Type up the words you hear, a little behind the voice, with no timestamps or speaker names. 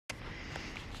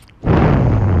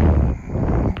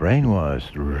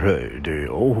brainwashed. They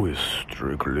always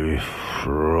strictly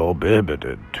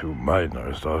prohibited to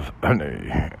minors of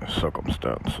any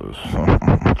circumstances.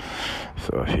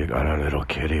 So if you got a little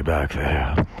kitty back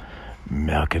there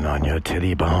milking on your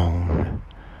titty bone,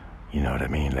 you know what I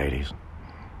mean, ladies?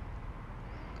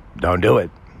 Don't do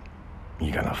it.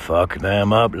 You're gonna fuck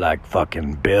them up like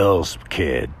fucking Bill's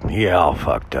kid. He all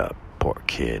fucked up. Poor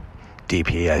kid.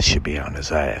 DPS should be on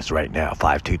his ass right now.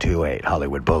 5228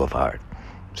 Hollywood Boulevard,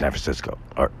 San Francisco.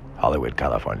 Or Hollywood,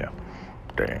 California.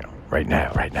 Damn. Right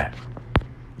now.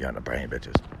 You're on the brain,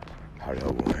 bitches.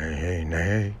 Hello.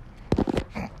 Hey.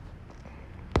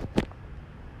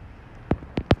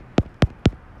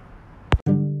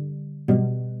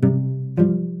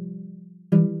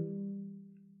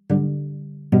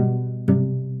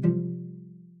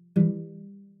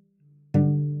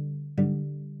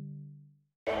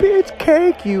 Bitch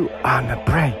cake, you on the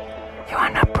brain. You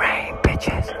on the brain,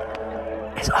 bitches.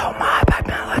 It's Oh My by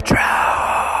Melodro.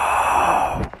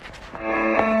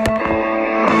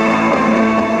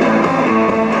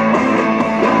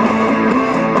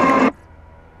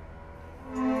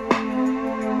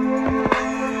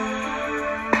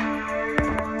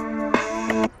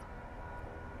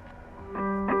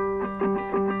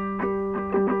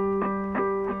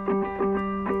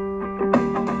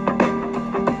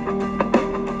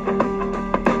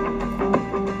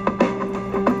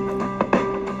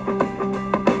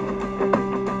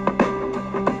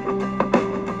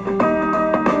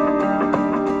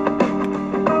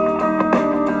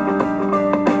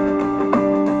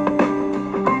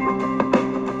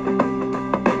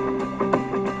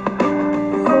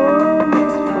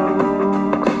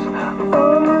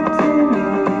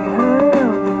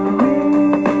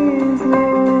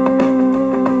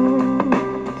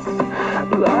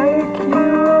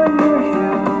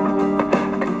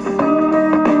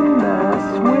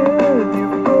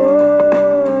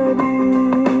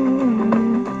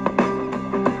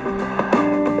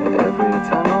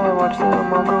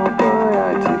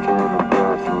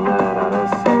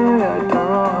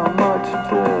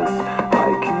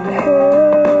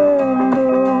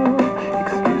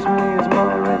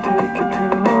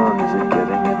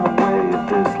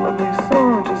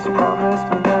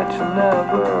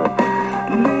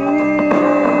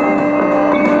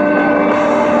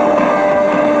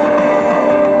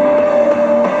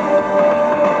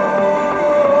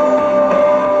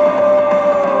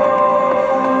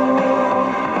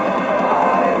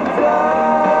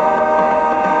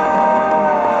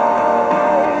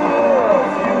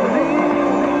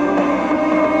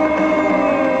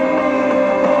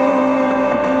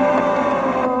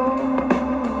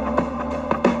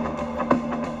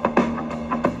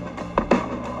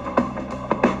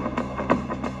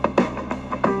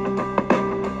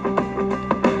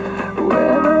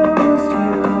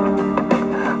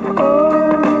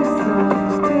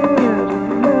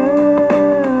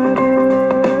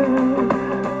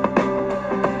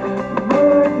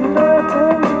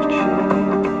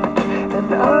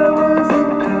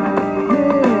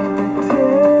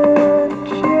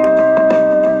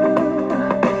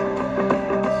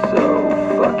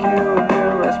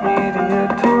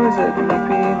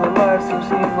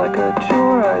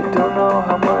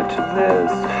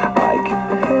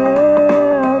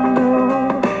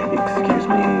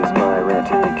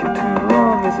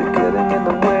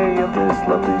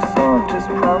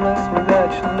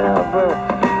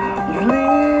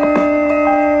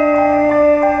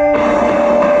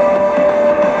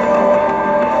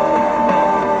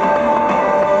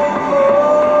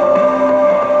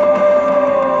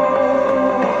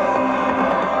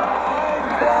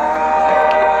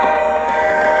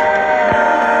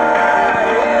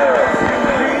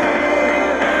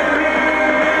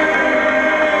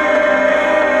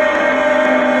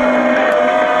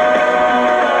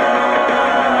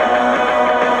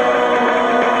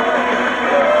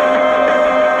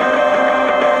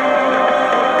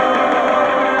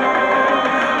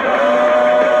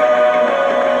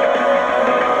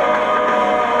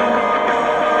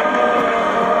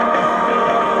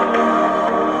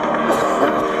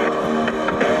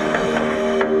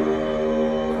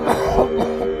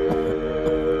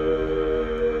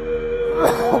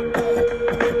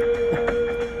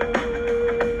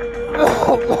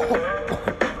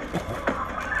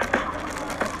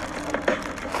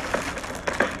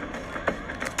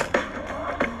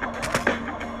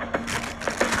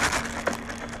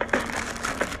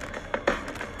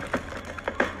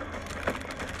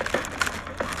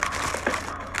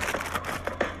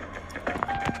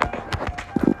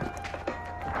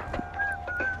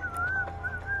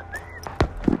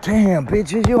 Damn,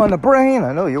 bitches, you on the brain?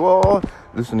 I know you all.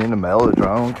 Listening to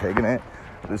Mellotron, kicking it.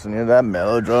 Listening to that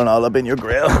Mellotron all up in your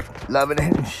grill. Loving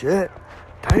it and shit.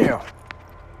 Damn.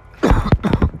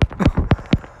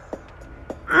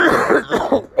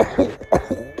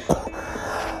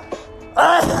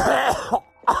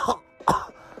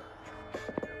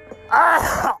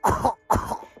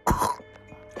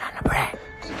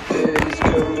 Today's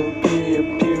gonna be a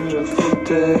beautiful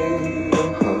day.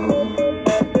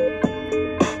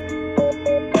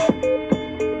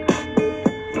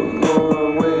 No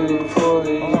more waiting for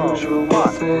the usual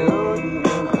thing.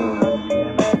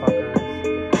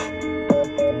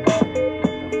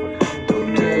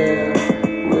 Don't dare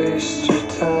waste your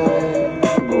time,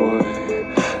 boy.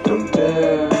 Don't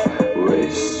dare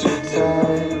waste your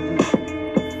time.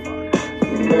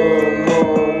 No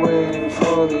more waiting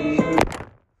for the usual.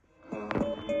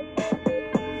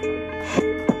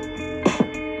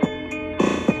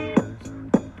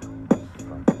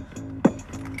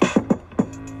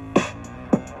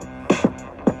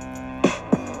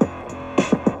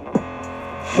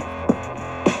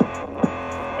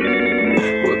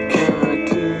 What can I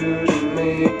do to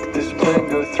make this plan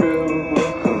go through?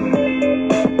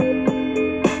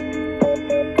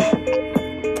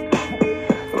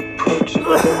 Approach it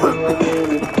in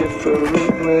a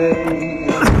different way.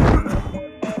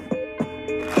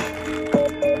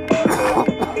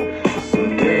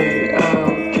 Someday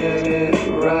I'll get it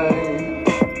right.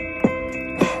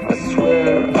 I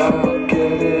swear I'll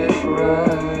get it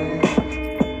right.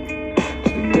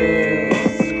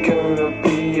 Today's gonna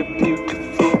be a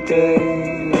beautiful day.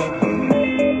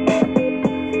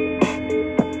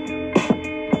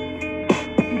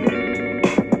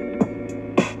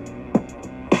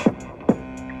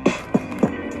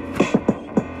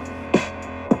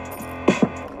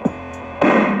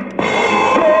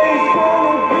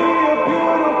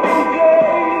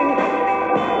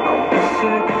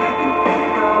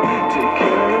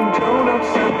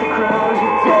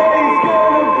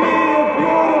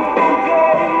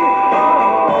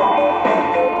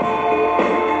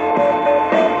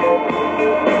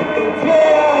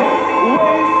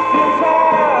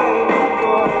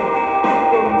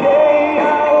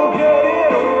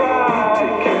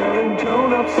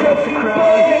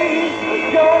 It's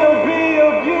gonna be a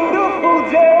beautiful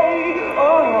day.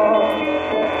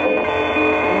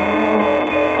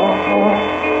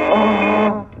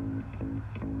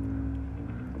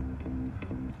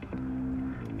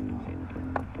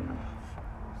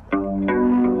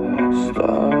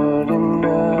 Starting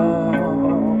now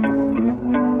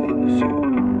is you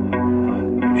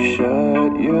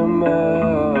shut your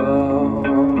mouth.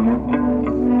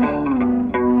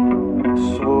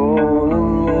 Swollen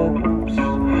lips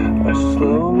are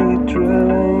slowly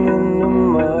drilling into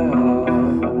my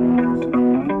heart.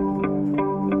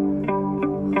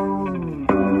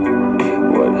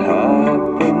 What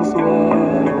happens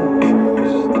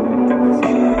next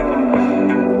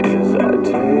is I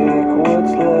take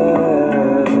what's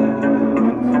left.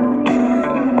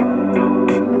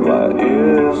 My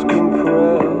ears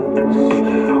compress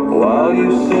while you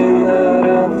sing that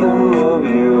anthem of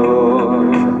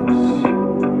yours.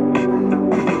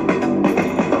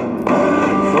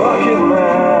 Fuck it,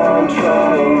 man,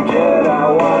 try and get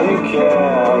out while you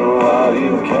can, while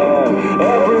you can.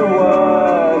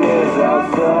 Everyone is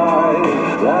outside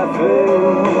laughing.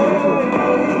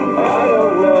 I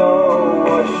don't know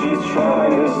what she's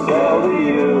trying to sell to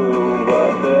you,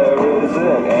 but there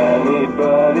isn't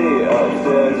anybody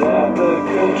upstairs at the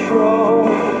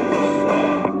controls.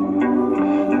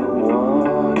 I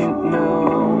want it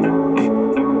known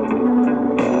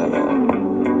that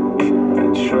I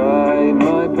tried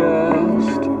my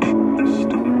best.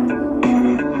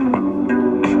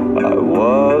 I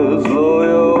was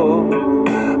loyal.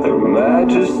 Her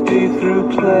Majesty threw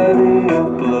plenty of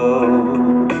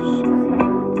blows.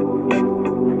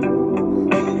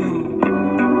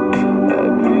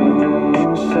 That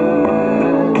being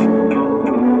said,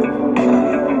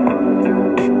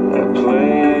 I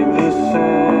played the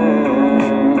same.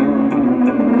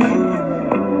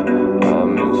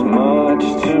 I'm as much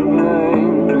to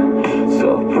blame.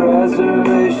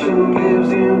 Self-preservation gives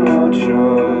you no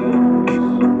choice.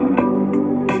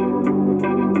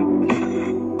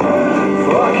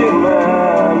 Fuck it,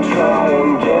 man, try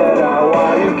and get out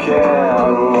while you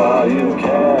can, while you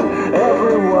can.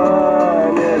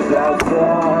 Everyone is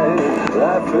outside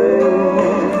laughing.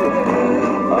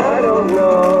 I don't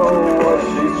know what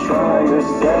she's trying to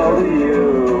sell to you,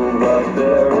 but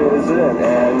there isn't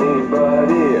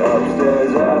anybody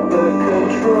upstairs at the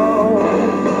controls.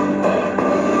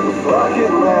 Fuck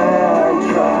it, man,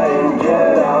 try and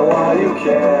get out while you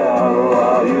can,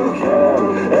 while you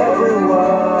can.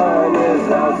 Everyone is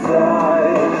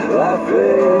I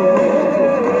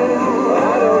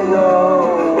don't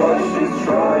know what she's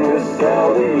trying to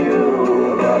sell to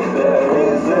you, but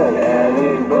there isn't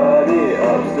anybody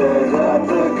upstairs at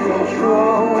the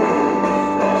controls.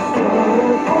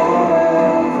 Started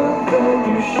forever, then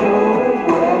you should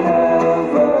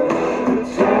whenever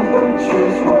the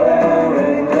temperature's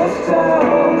wearing us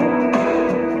down.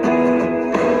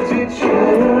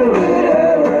 Degenerate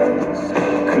errors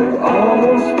could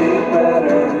almost be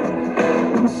better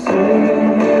than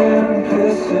sitting here and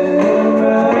pissing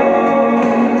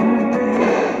around.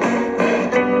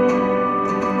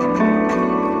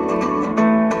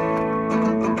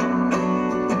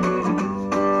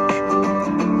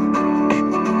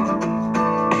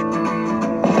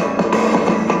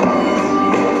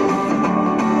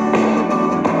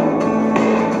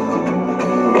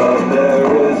 But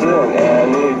there isn't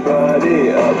anybody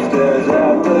upstairs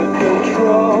at the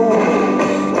controls.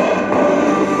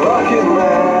 Fucking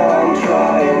man,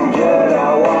 try and get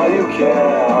out while you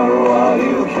can, while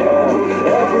you can.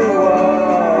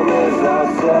 Everyone is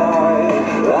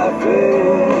outside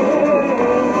laughing.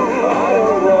 I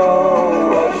don't know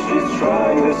what she's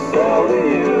trying to sell to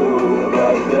you,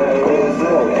 but there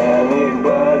isn't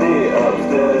anybody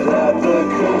upstairs at the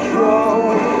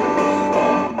controls.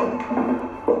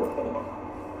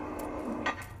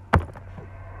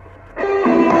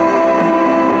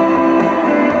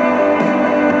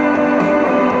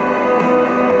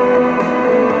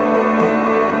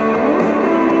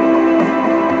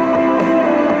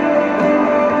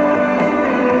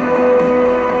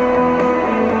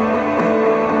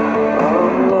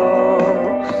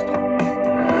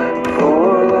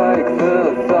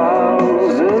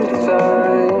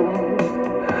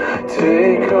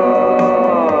 Take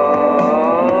off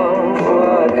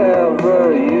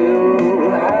whatever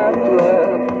you have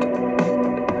left.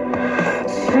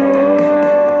 Sing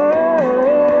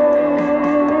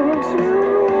to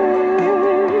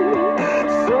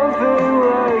something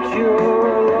like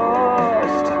you're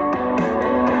lost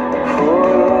for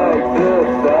like the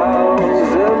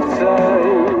 1000th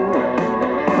time.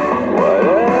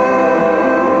 Whatever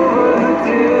the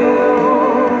deal,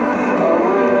 I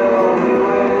will be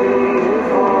waiting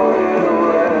for you,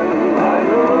 and I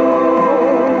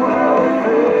know how it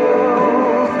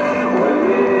feels when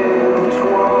the image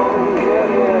won't get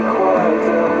here quite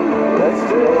done. Let's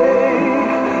take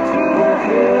to the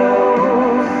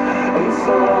hills and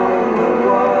summon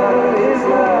what is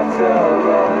left of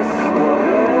us.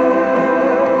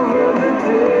 Whatever the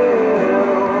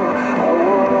deal, I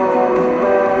won't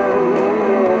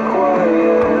abandon the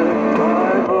quiet.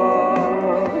 My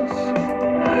boss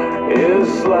is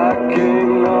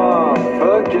slacking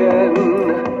off again.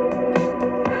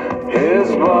 His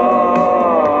boss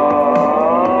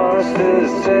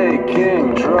is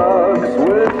taking drugs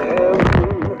with him.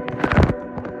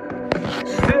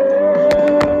 Sting,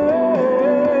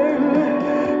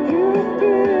 you've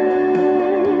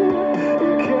been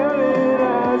counted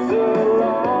as a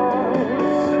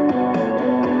loss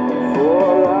for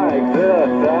like the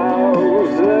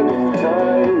 1000th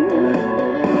time.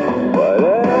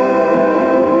 Whatever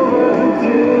the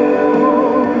deal,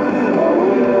 I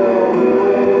will be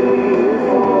waiting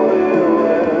for you,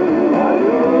 and I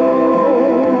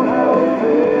know how it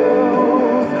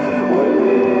feels when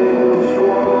the image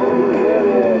won't get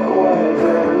it quite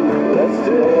done. Let's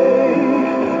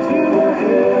take to the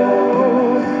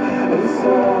hills and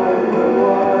summon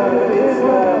what is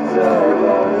left of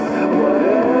us.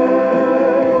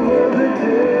 Whatever the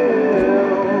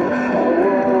deal, I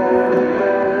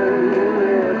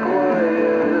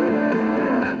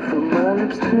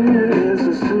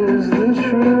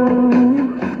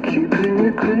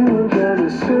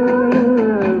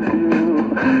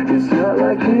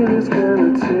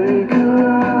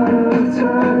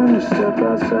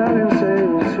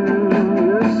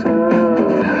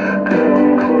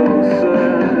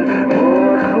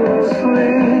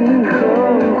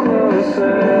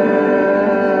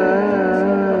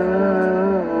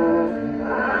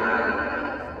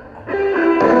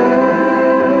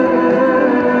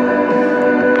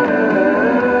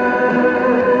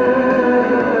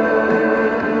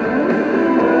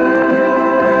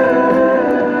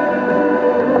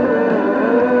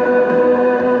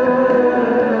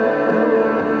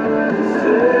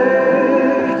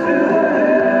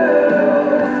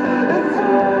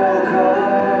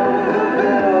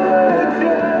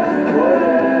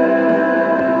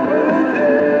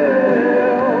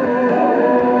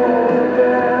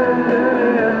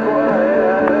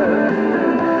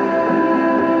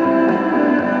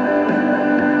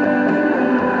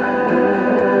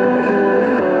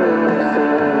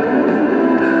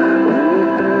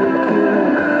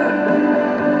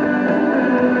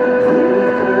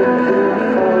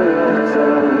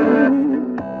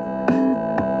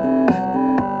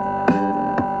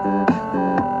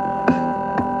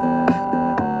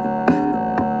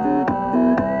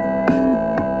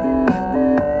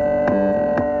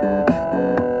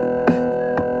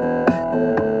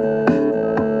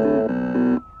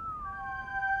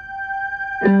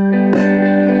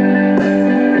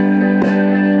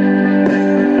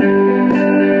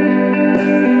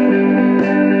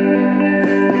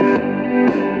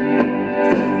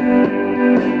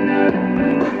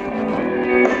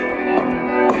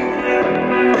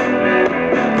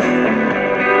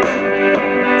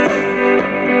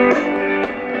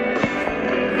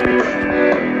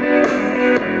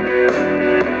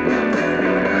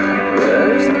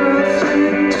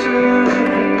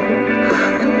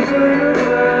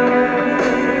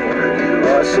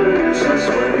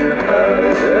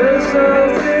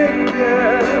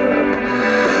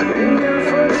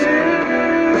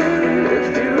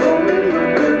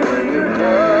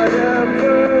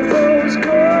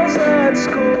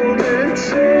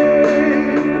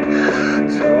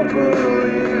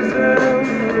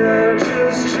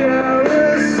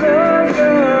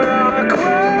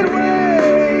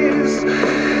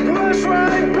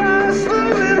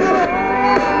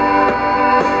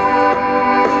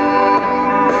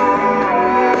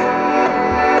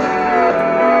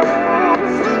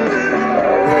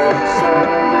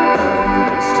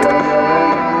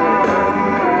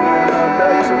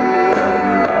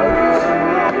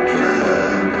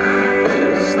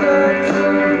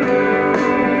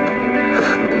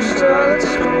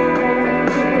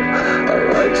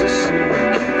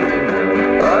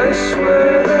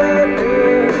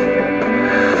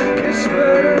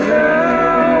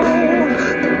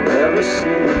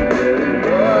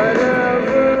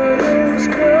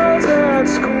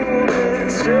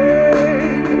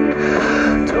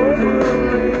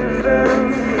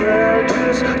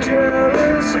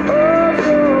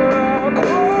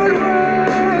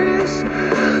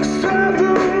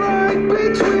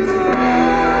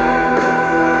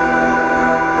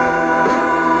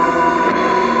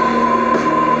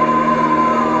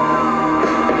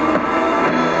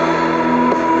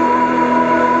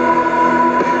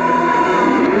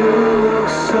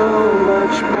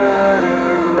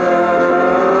better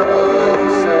now.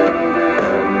 Send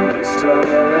it this time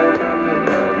around.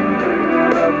 Bring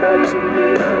it right back to me.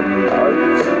 I'll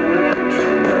use the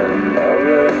whipping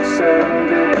already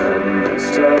send it this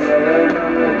time around.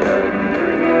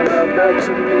 Bring it right back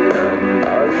to me.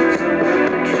 I'll use the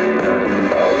whipping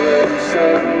already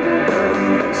send it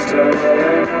this time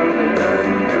around.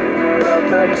 Bring it right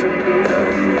back to me.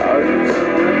 I'll use the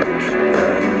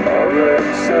whipping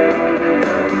already send it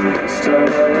this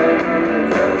time around.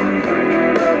 Bring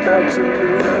it right back to me.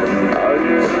 I'll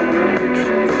use the whipping.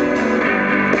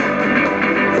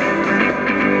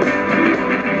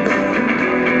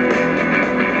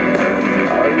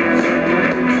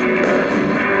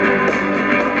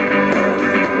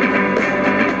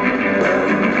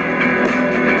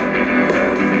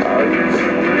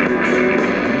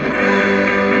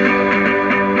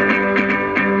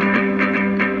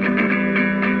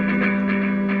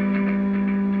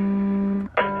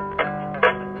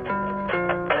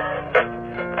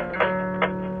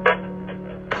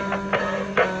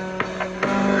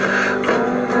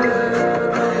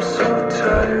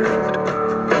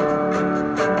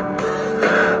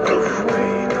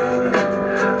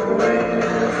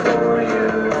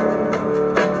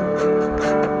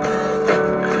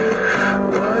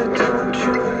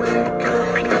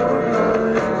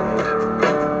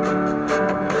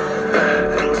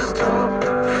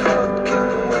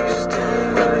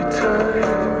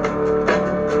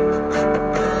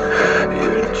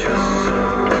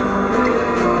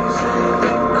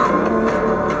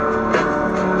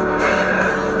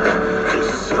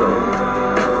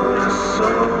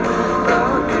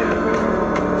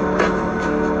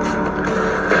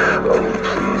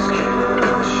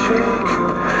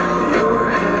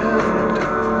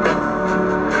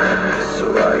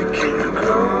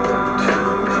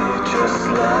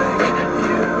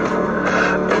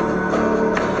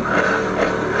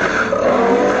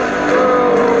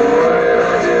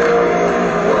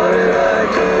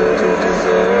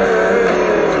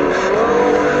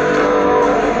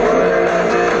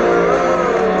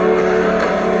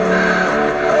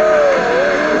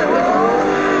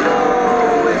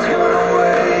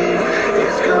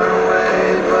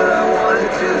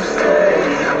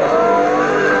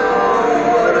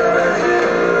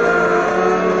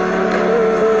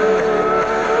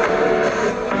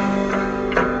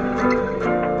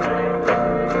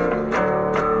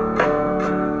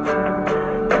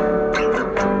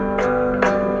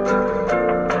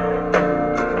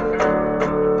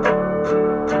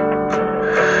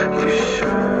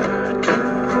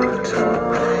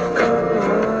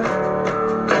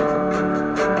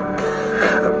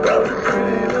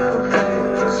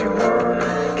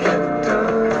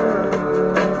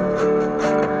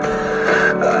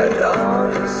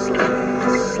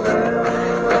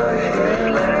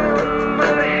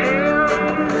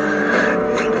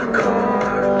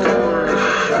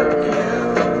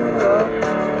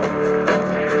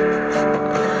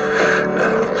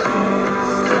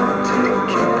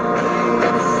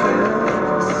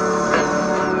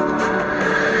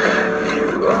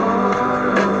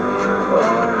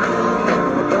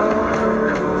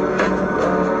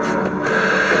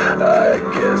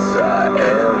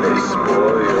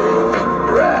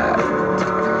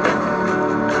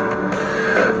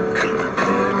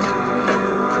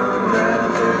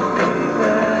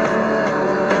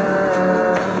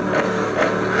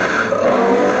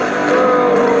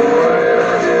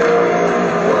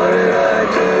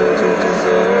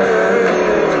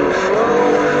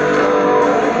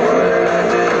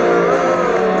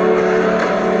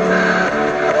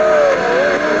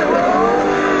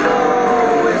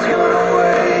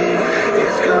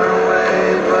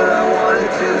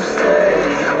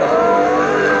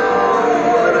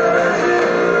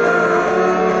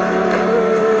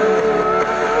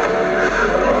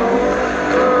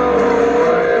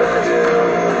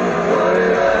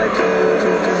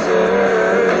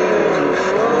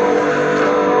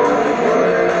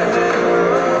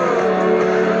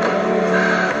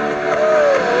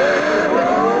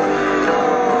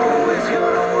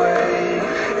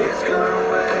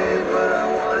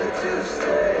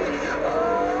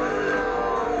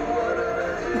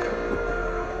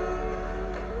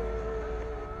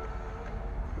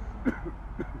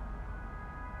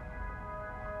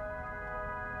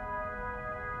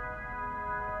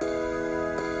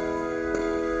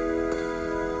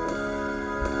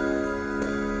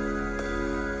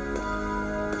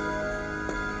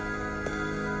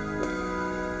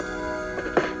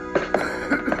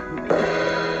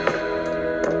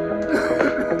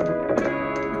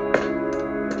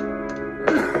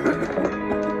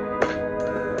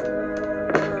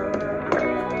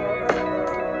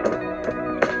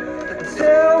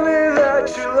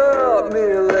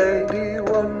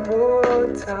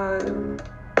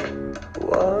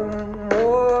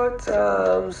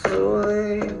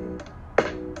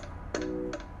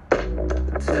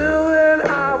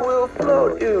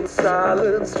 in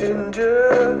silence,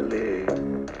 gingerly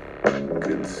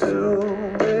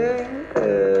consuming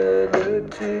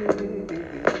energy.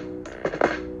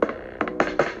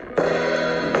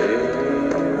 Maybe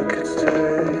we could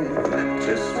stay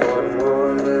just one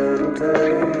more little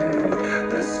day.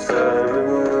 This time it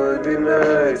would be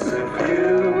nice if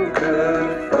you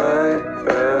could fight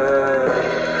back.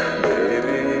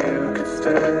 Maybe you could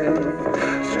stay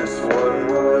just one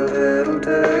more little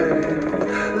day.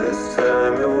 This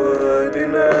time it would be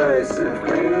nice if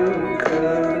you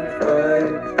could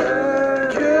fight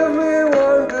back. Give me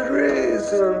one good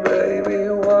reason, baby,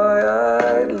 why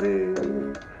I'd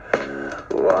leave,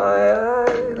 why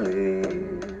I'd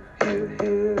leave you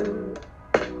here.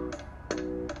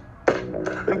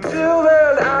 Until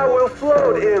then I will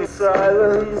float in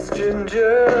silence,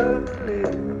 gingerly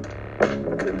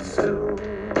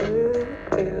consuming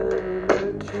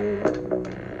energy.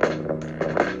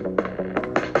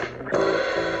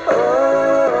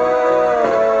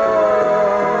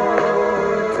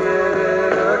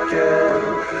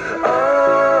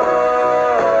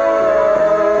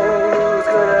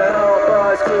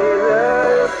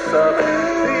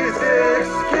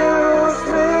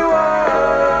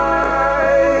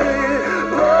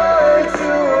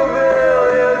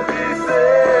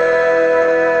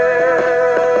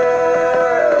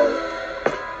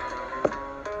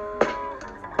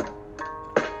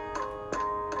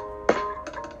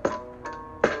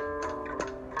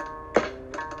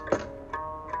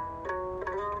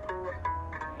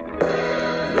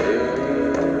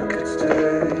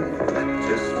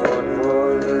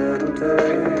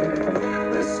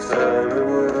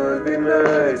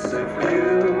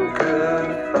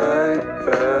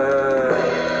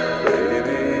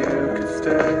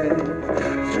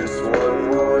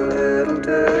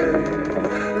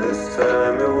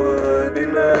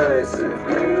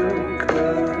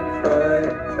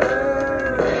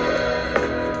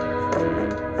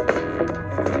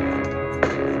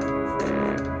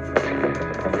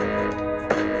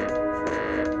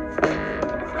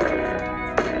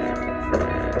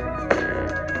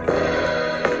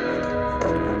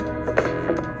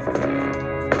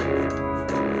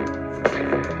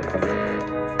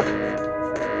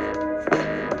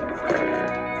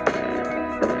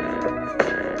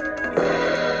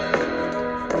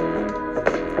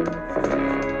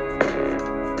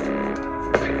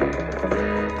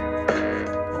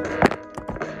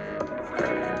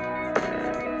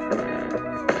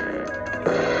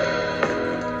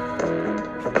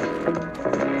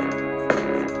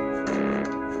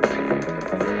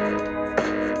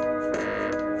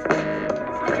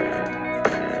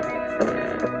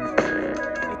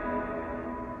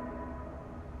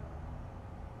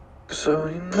 So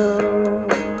you know,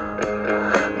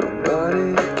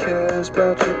 nobody cares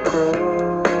about your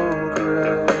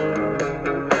program.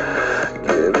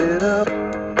 Give it up,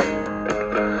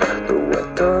 the wet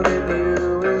dog in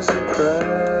you is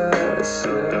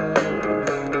impressive.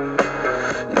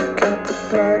 You got the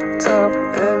black top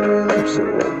and your lips that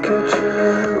won't get you.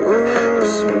 Ooh,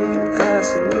 sweet ass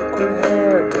and liquid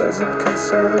hair doesn't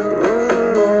concern you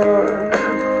more.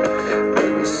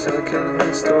 Maybe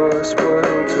second-hand store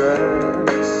spoiled dress.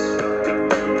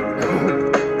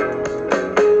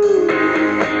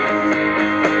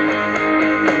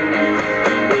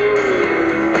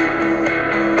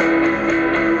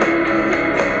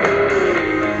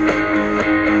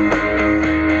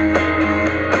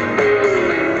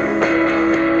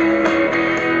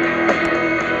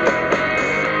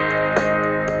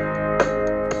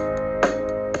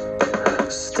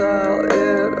 Style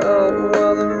it up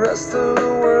while the rest of the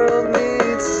world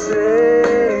needs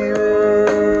saving.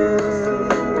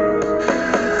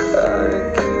 I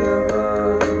give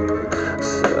up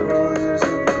several years in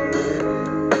the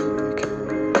making.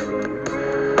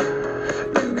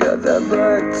 You got that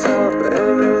black top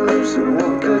and your lips that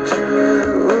won't get you in.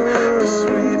 Ooh,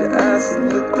 sweet ass and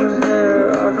liquid hair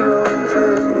are growing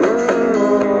thin.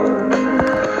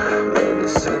 Any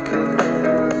second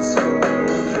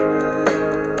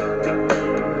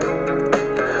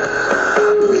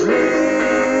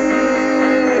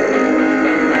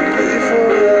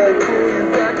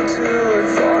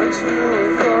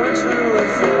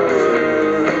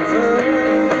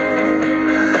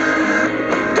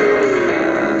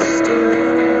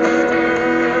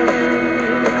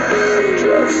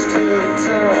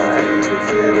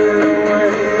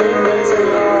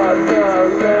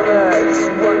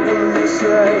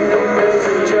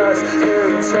just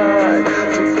in time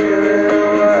to feel it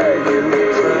away, give me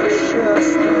precious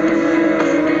things.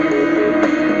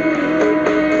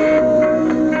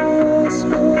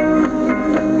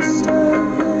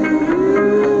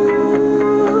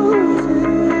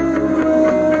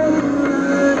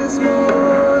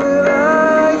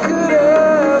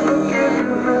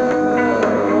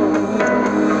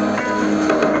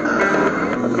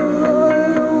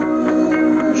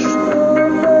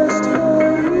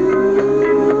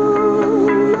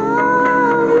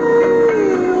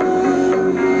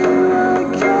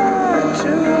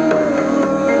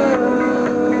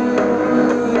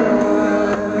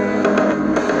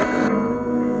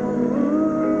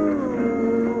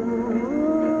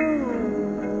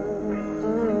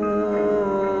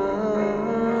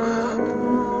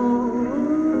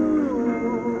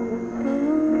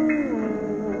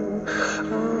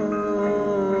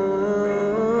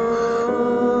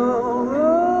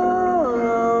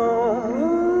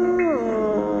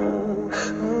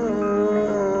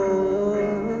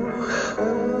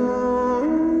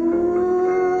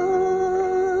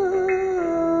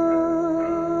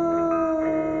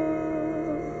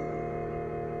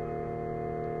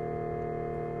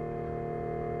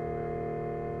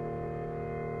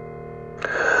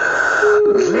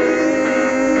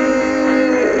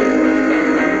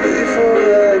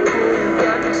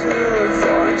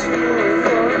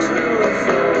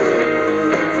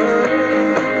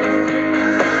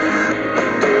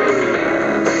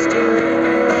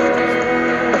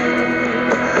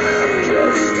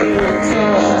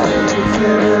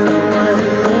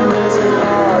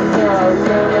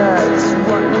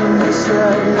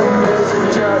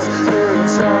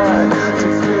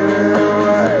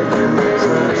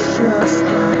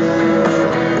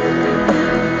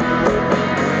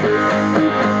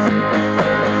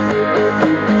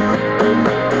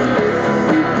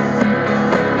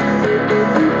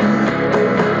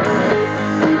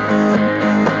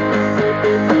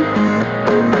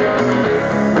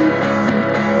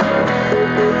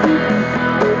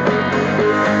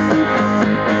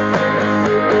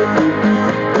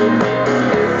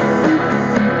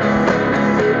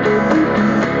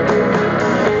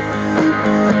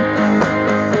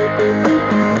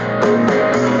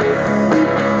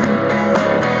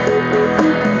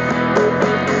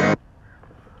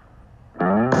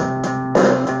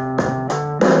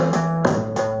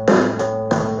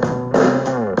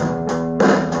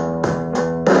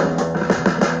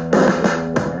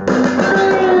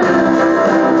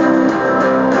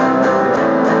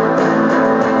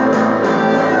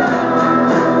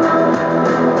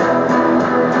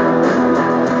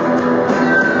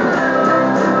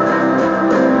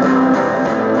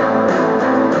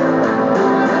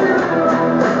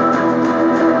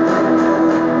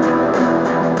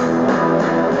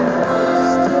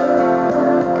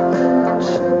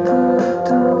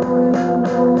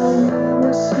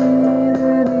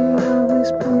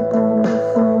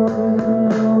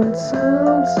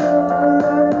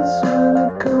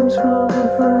 comes from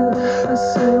a friend. I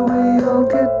say we all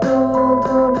get dolled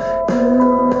up, you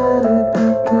let it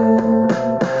begin.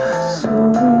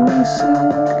 Slowly we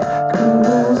sink, good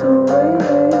as a rain,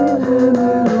 and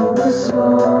it over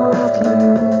softly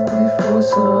before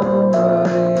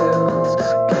somebody else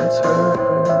gets hurt.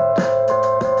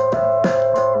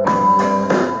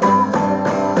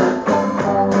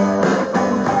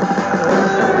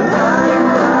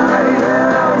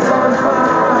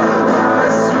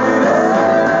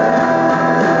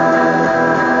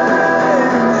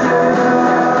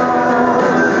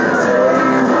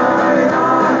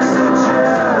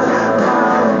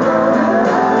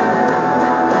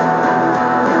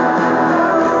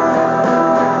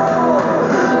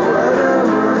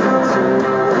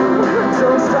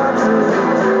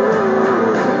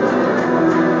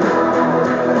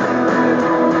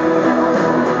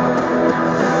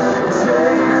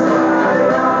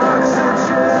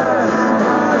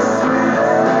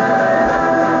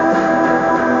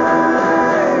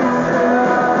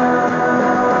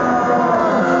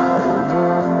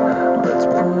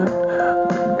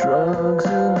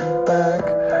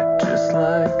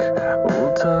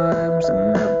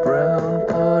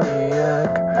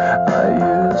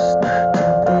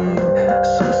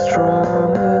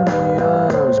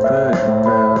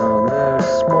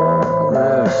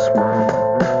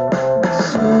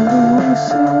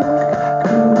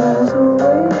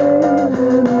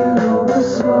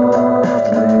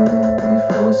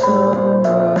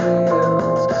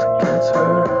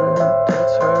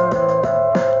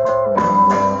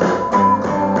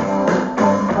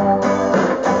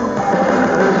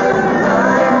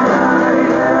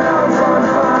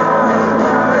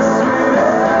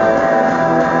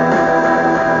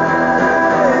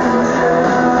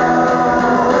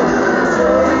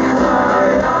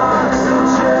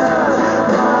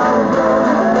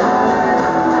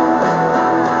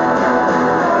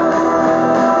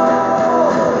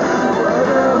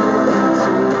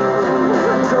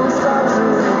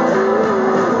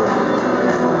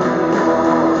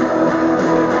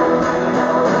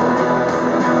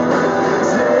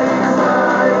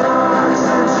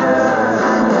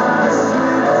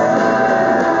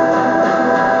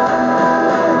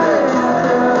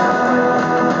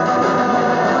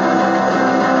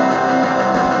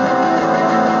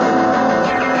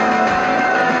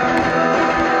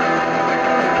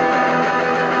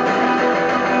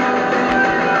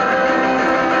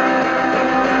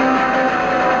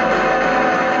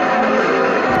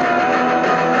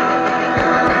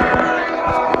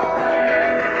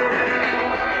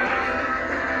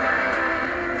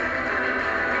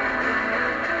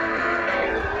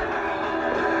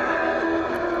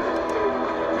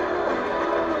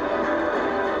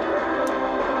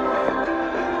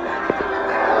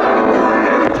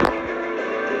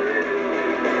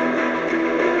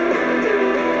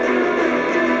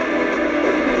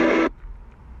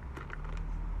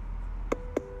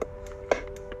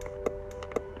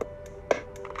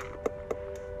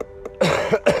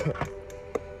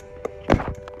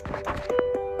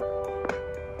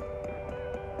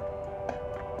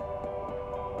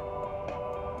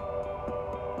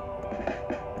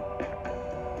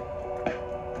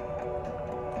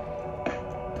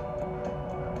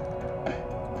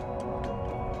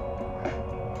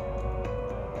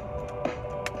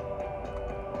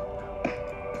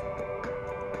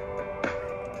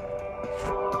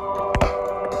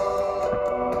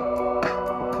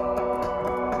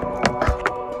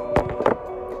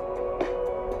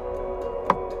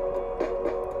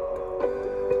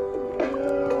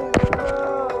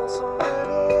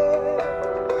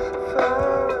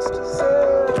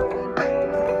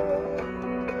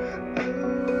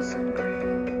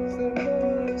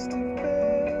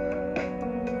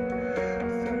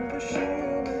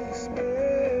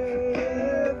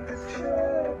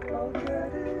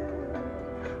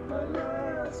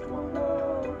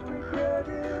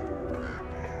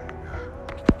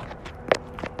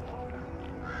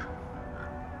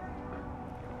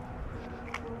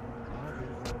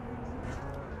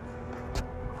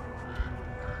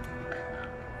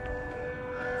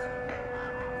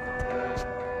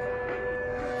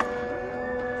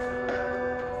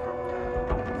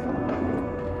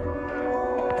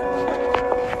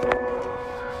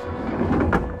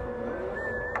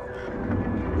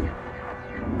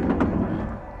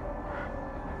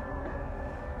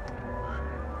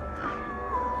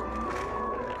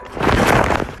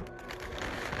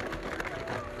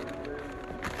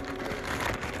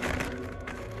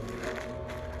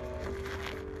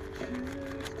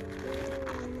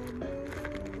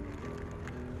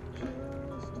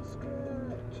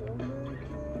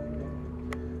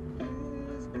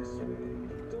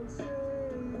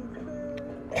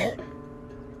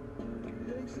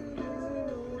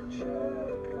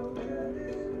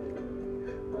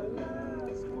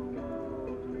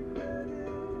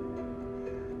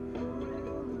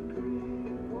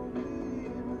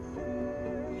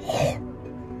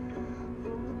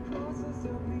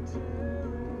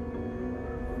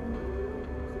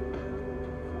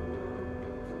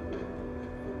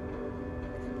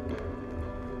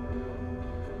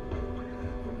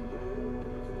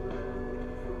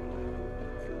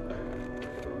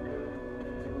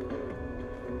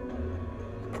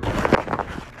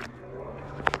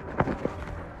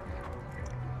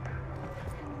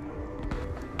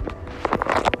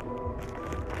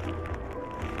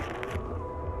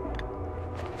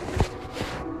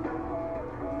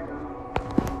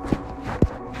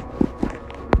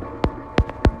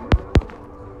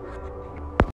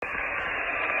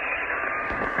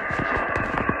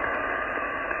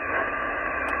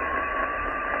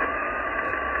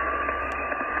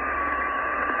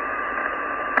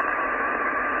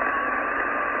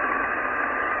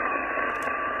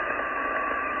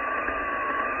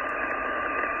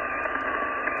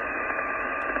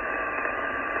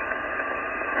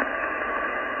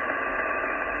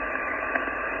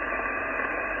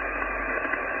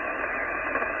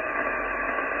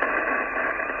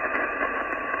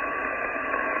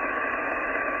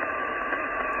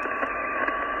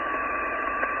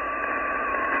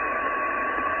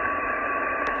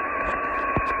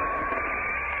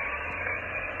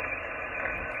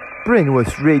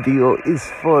 Brainwash Radio is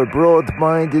for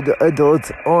broad-minded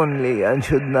adults only and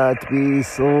should not be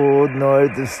sold nor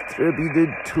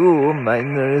distributed to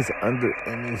minors under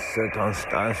any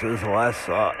circumstances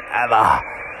whatsoever.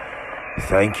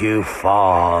 Thank you,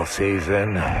 fall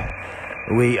season.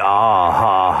 We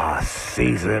are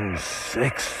season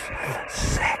 6,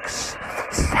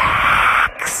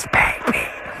 baby.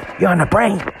 You're on the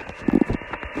brain.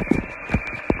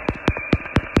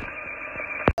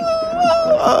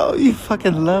 Oh, you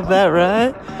fucking love that,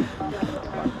 right?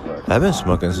 I've been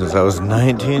smoking since I was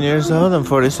 19 years old. I'm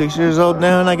 46 years old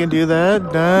now, and I can do that.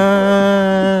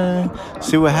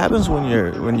 See what happens when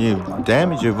you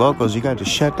damage your vocals? You got to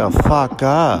shut the fuck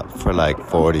up for like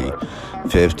 40,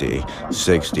 50,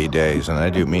 60 days, and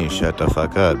I do mean shut the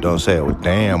fuck up. Don't say a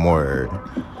damn word.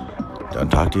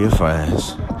 Don't talk to your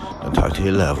friends. Don't talk to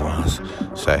your loved ones.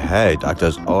 Say, hey,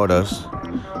 doctor's orders.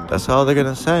 That's all they're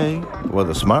gonna say. Well,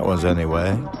 the smart ones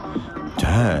anyway.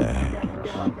 Dang.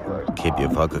 Keep your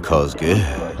vocal cords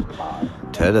good.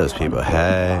 Tell those people,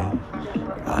 hey,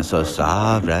 I'm so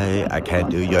sorry I can't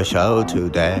do your show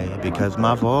today because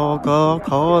my vocal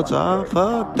cords are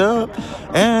fucked up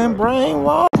and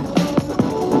brainwashed.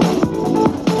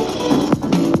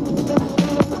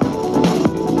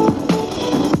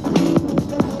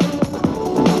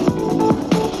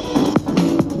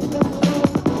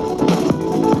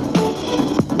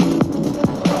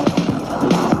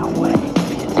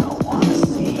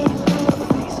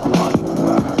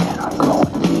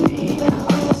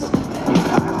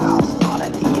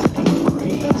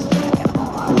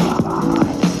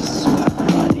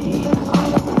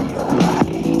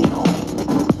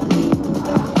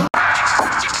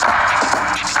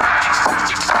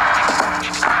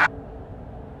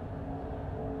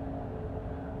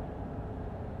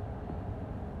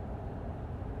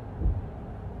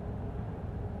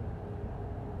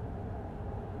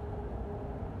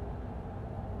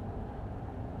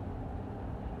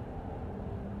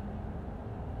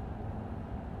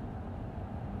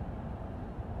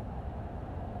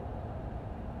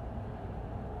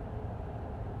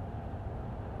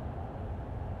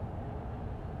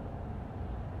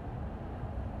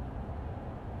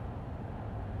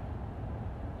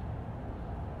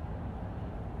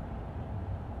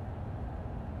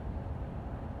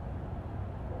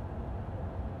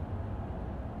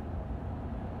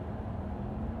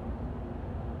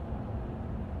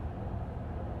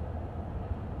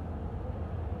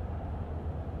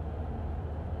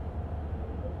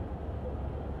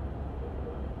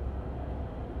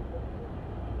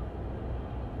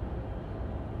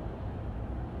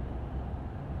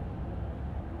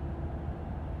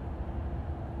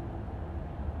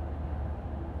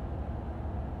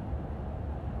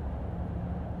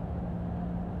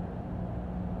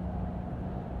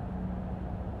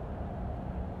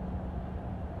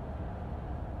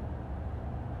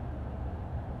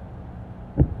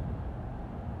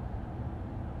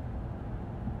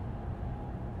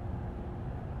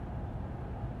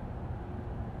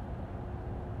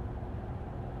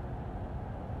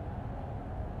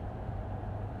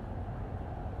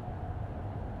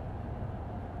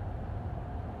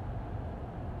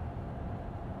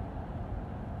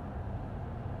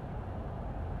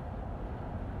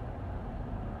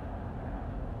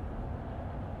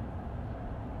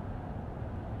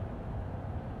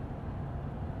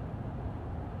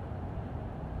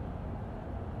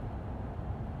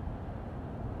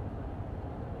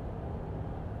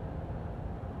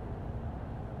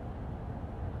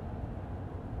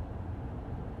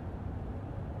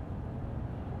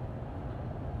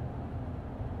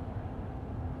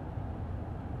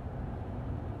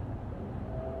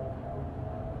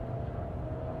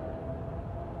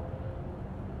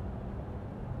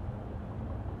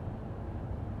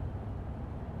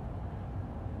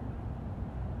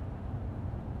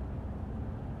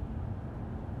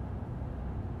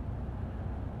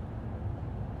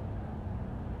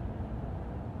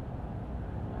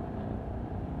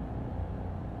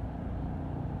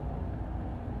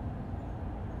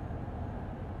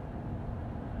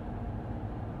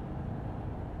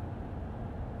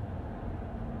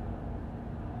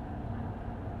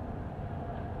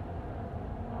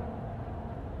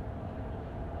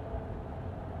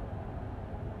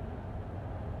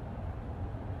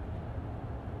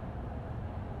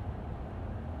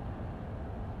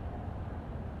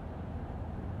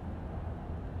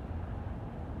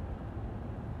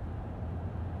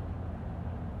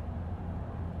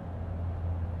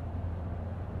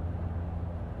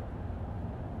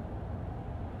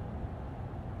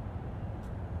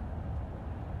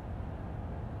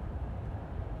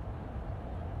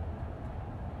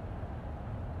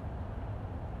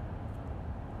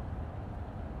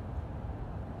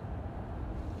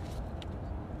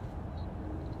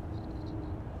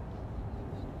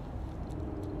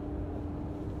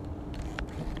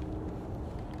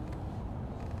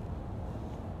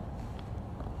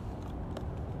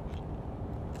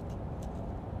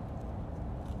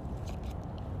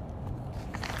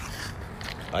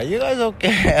 Are you guys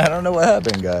okay? I don't know what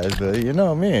happened, guys, but you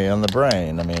know me on the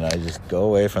brain. I mean, I just go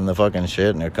away from the fucking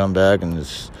shit and I come back and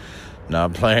just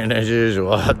not playing as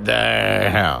usual.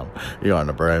 Damn. You on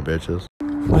the brain, bitches.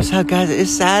 What's up, guys?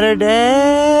 It's Saturday.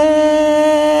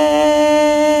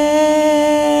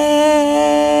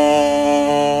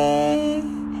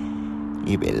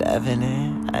 You be loving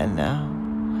it, I know.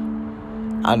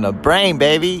 On the brain,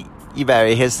 baby. You better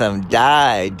hit some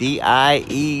D-I-E-J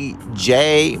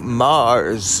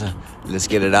Mars. Let's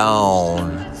get it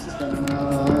on.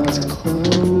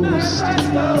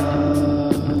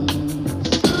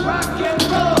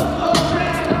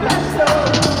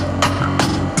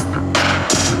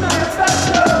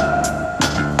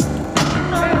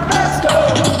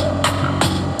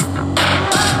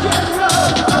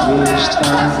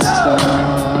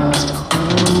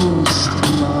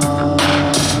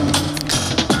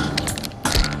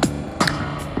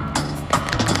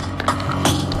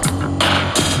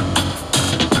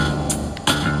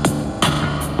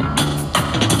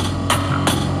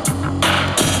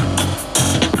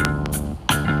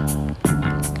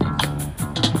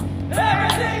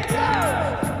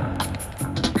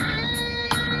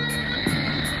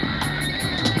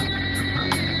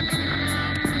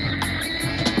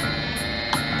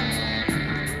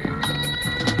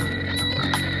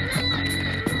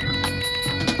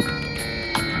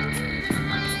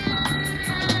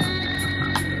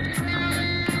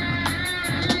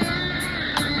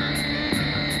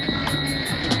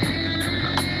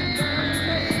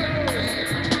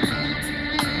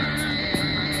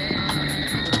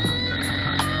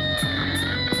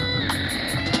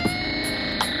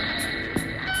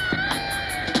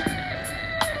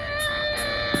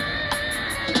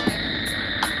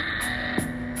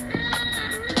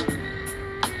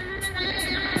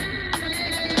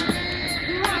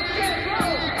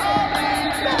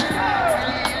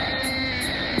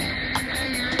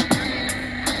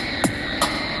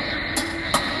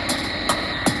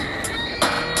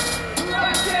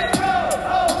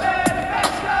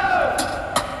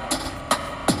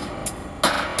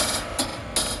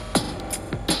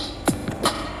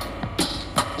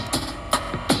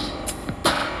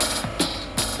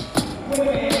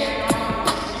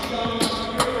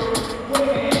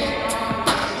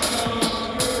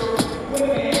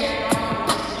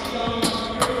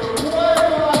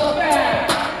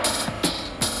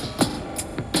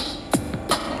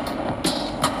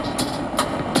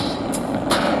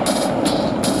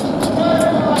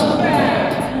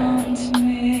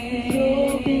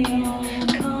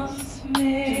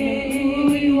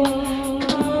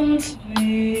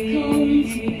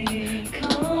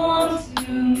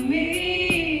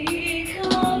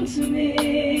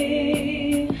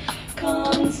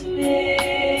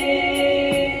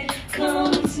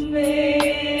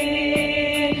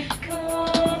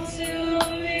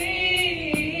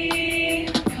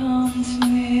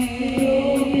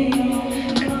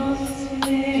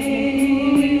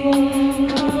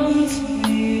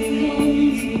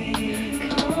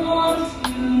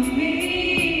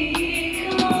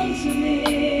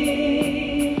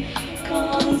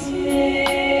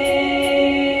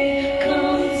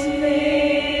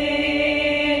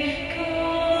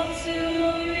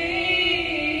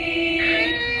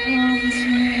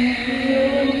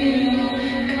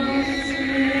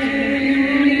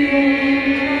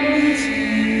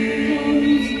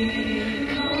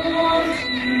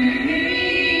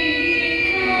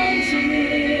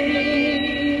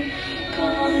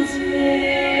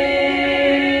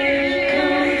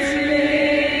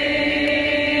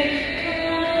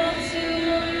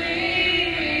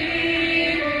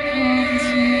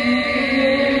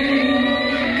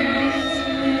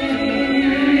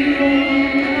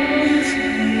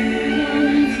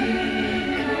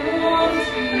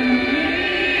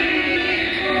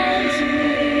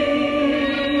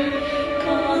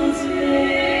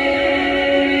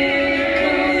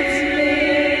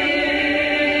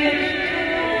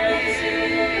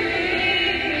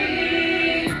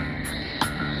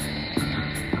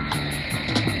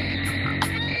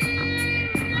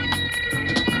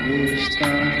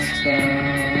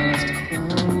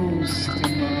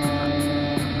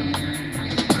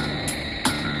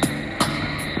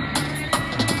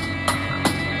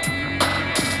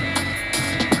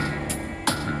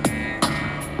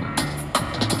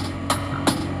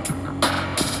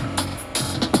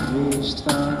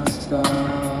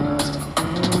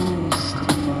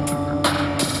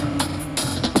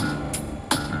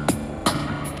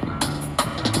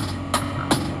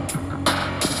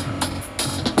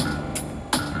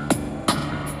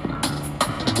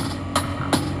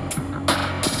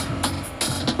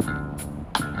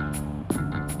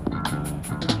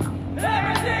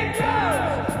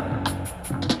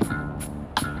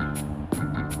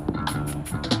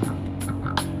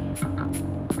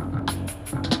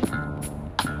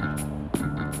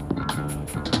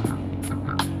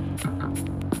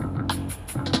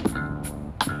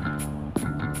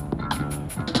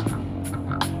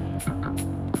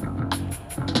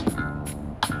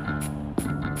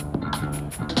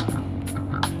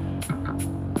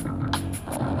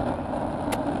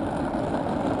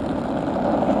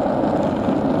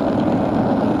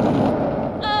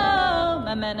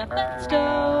 manifesto.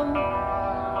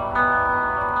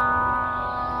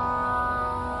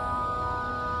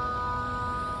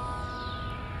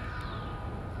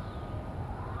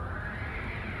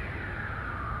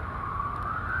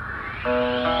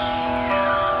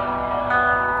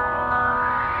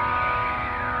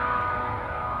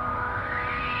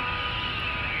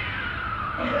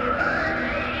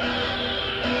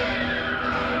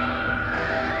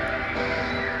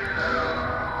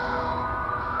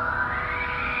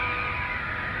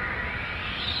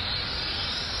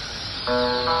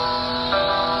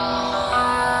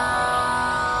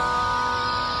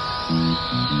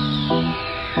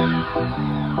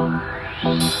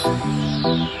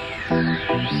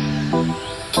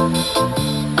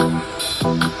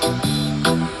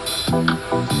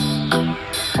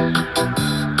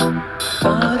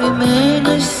 Pāri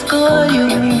mēnesi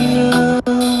klājumiem,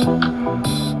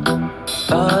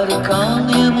 pāri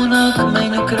kalniem un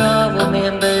akmeņu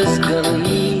krāvumiem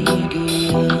bezgalīgiem.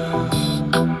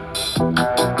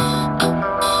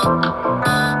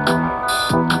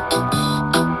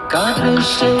 Kādreiz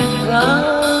šeit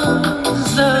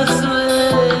gāzās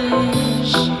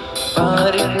vējš,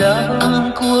 pāri pļavām,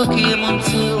 kokiem un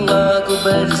cilvēku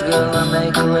bezgala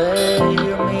meklējumiem.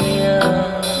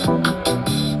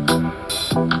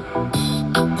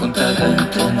 Tagad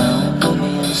te nav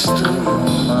neviens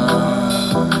tuvumā,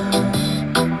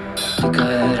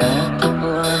 tikai reti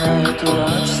planētu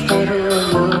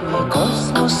atstarojumi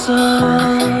kosmosā.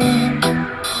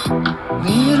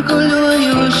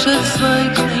 Virguļojošas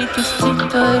zvaigznītes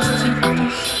citais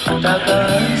citas, tā kā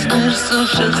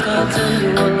aizmirsušas kā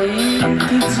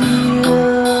dzējolīti dzied.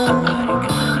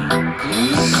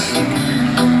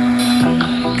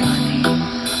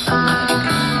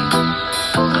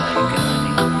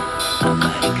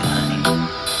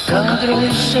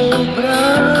 Kādreiz šeit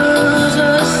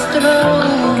brāzās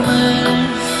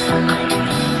traumes,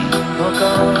 no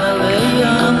kalna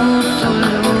vējām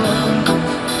utuļot.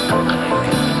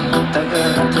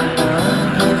 Tagad te nav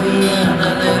neviena.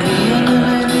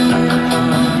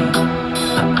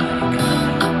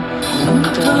 Un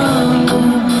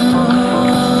tālumā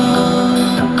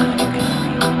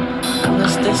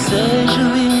es te sēžu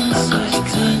viens uz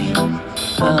dziļu,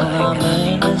 pelnā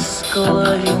mēnesi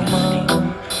klājumā.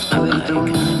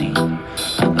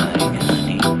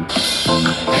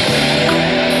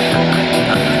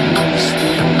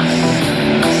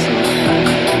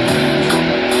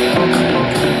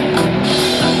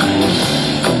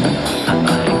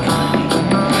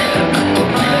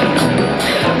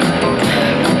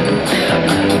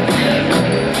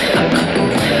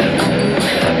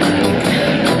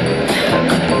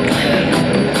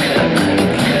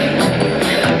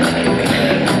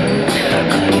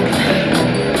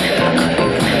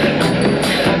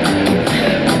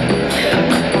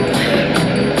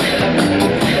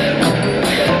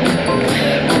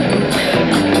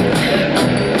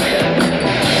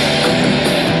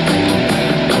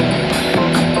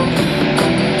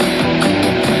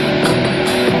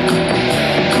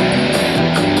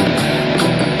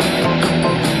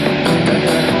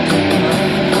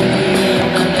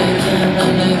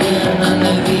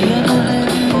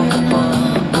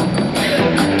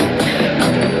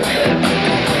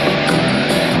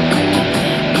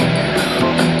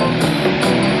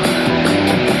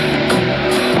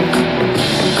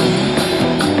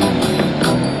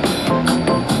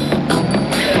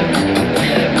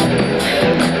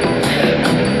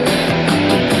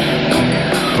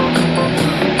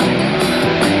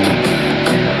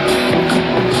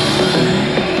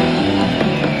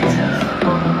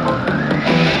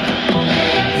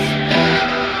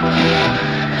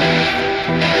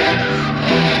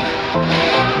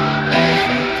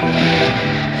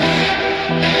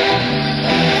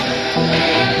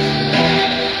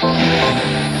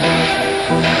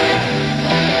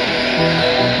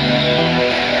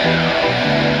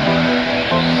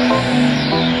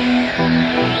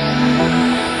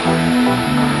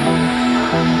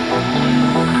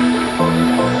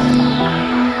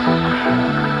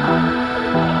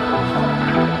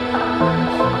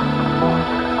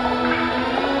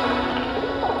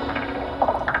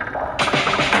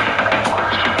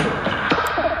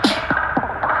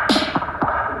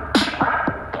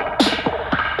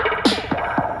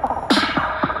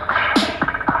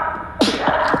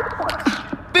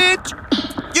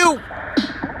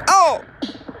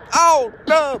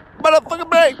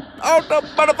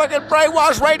 Motherfucking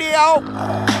Brainwash Radio.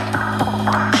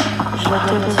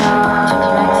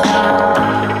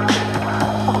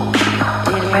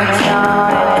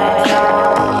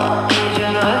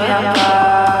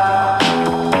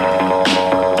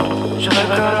 Je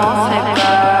recommencerai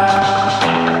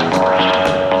pas.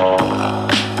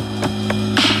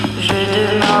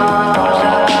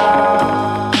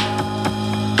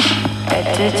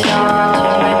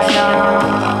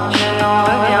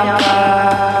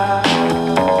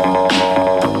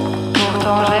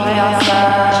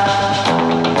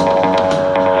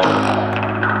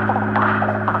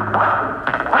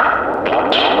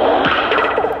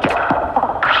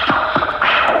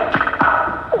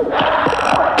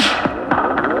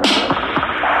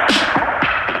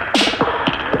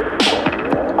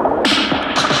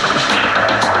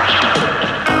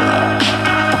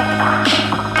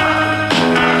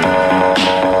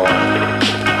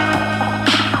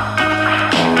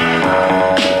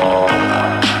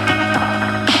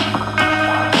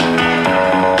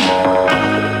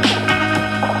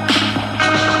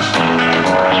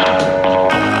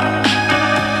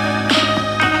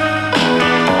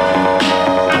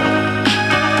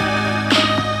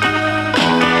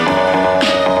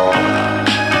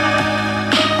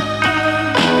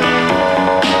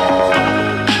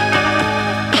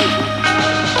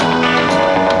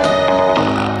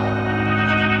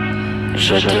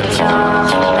 Je te tiens,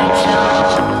 tu me tiens.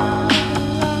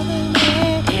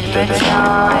 Il me tient,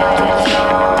 elle te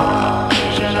tient. Et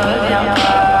je ne reviens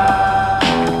pas.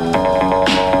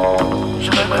 Je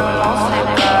recommencerai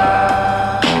pas.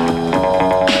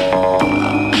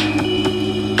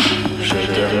 Je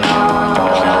te demande dans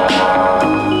le jardin.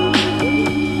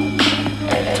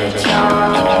 Elle te tient,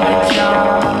 tu me tiens.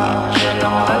 Je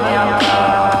n'en reviens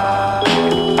pas.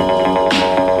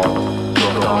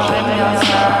 Pourtant j'aime bien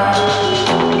ça.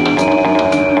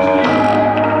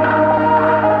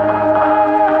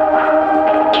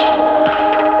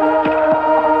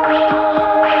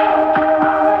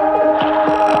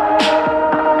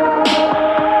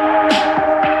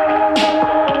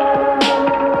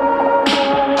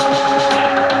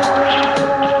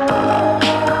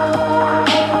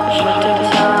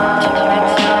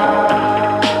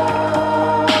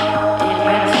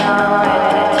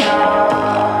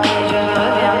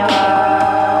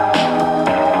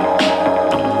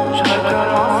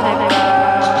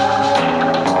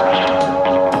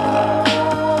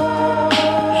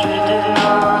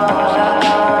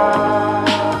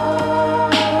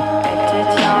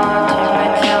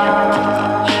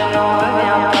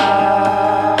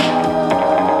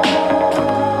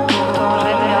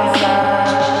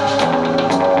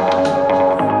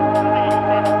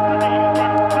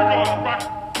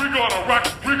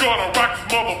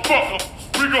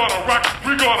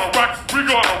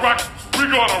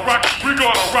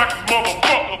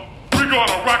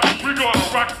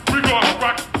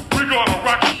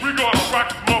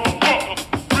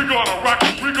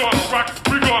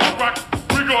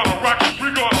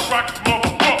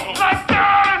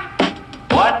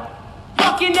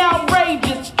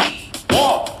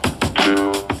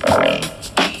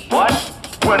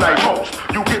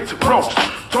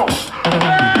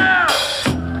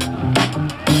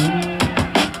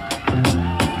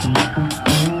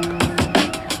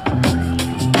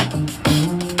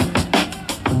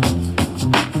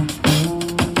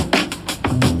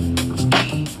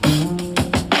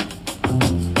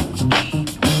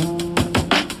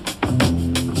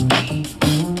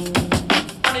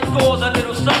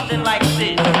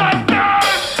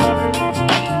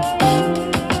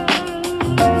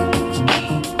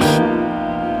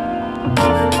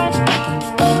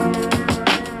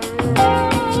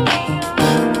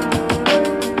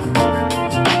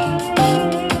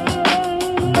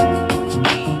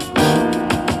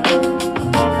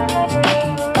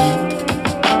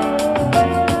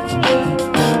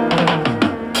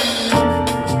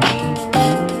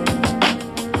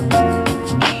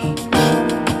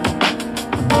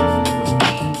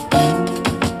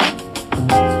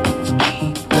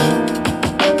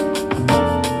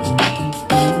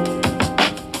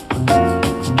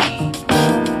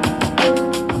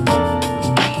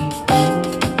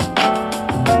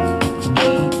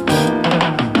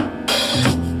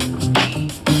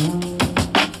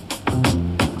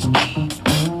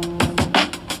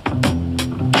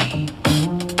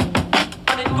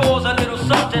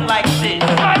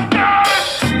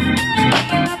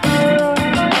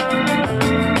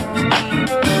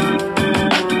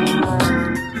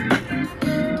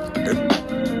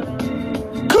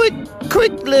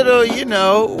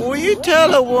 Will you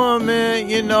tell a woman,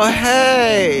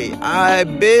 hey,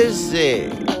 I'm busy?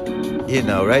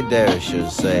 Right there it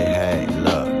should say, hey,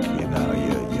 look,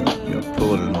 you're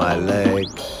pulling my leg,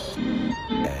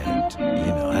 and,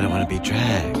 I don't want to be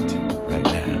dragged right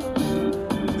now.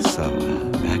 So,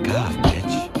 back off,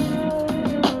 bitch.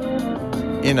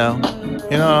 You know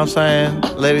what I'm saying,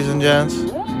 ladies and gents?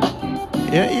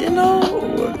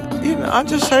 I'm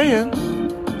just saying.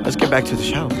 Let's get back to the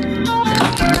show.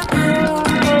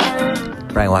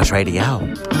 Brainwash Radio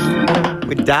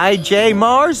with DJ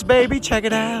Mars, baby. Check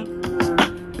it out.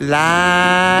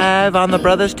 Live on the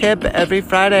Brothers Tip every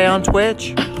Friday on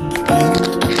Twitch. Some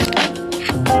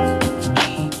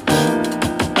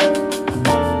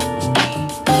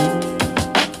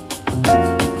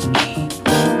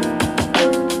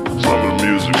of the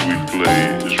music we play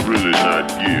is really not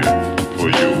geared for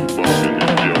your bumping and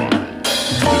enjoyment.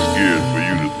 It's geared for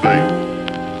you to think.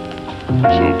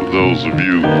 So for those of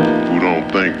you who don't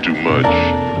think too much,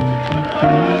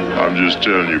 I'm just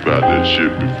telling you about that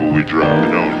shit before we drop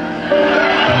it on you.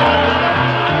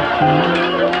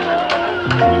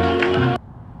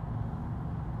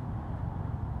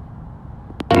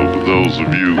 So for those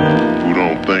of you who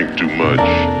don't think too much,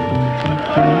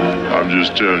 I'm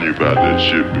just telling you about that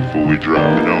shit before we drop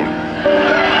it on you.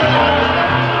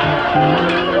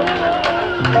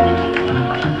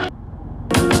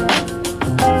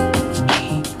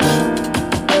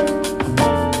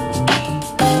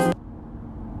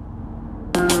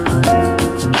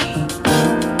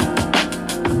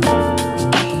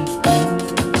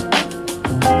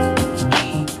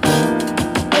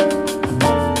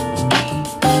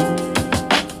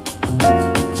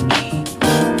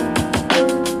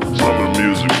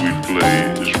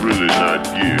 is really not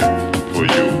geared for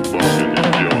your fucking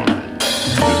enjoyment.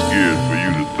 It's geared for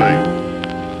you to think.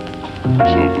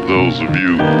 So for those of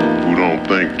you who don't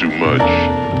think too much,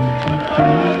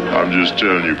 I'm just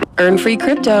telling you. Earn free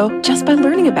crypto just by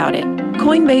learning about it.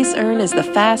 Coinbase Earn is the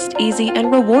fast, easy,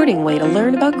 and rewarding way to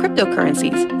learn about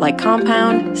cryptocurrencies like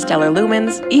Compound, Stellar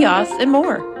Lumens, EOS, and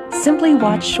more. Simply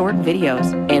watch short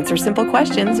videos, answer simple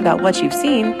questions about what you've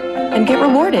seen, and get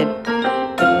rewarded.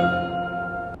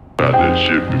 About that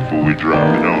shit before we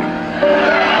drop it on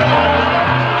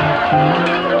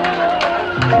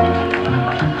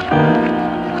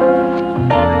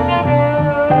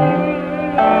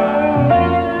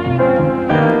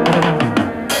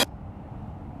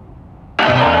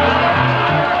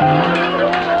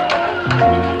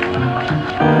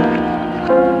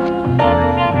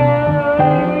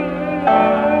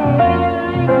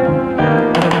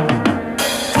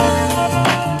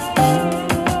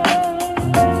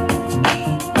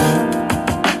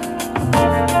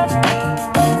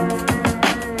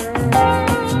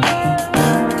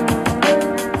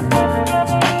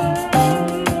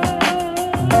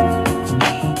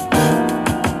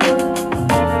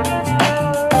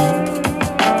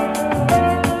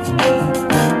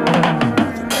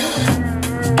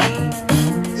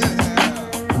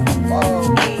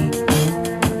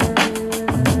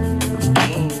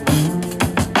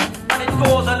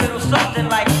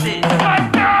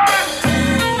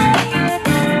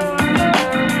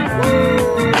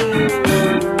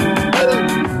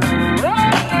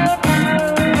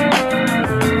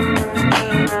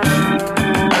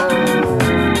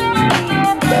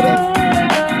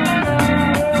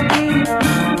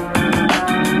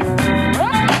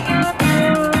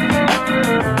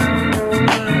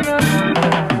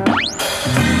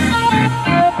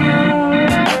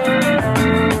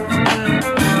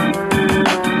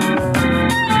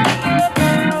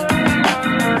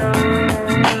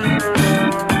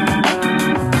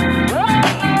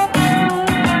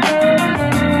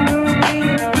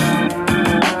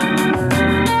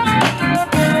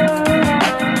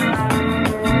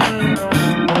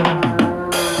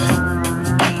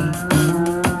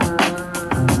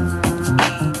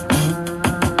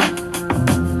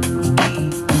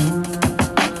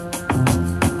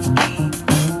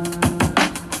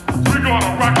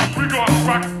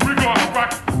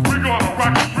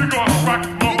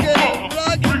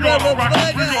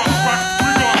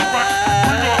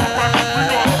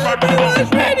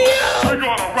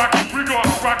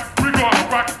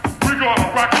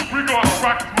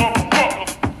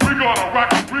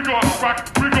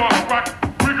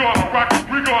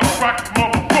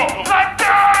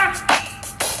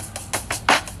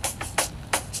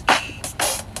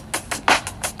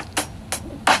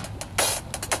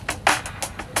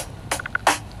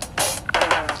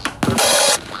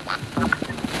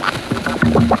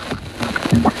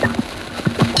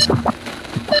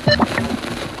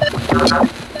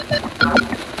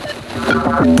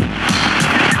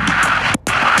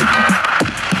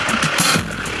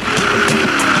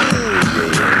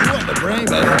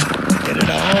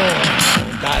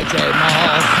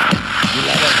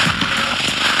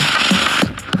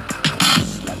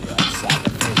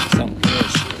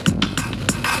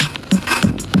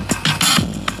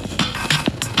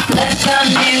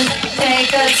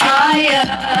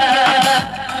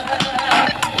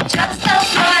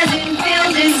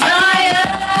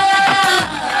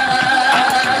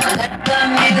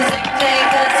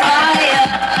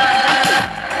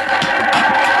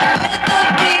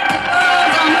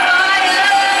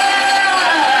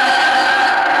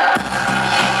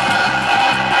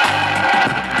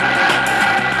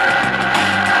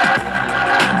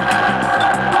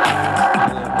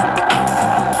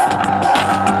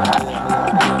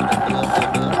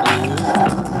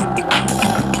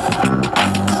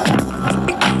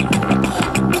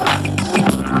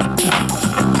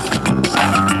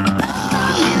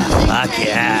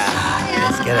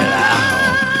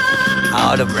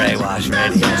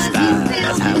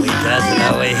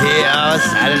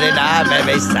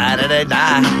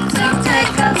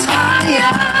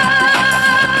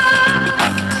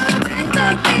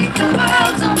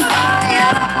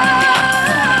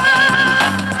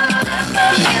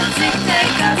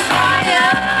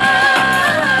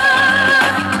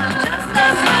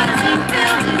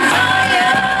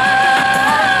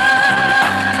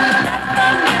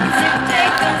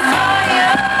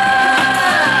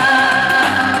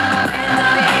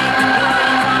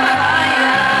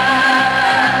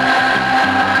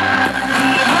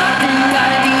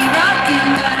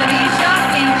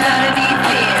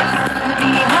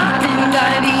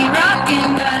gotta be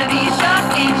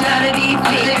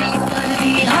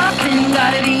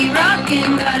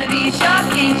rocking, gotta be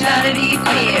shocking, gotta be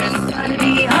fierce. Gotta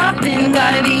be hopping,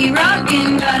 gotta be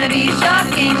rocking, gotta be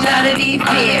shocking, gotta be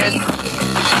fierce.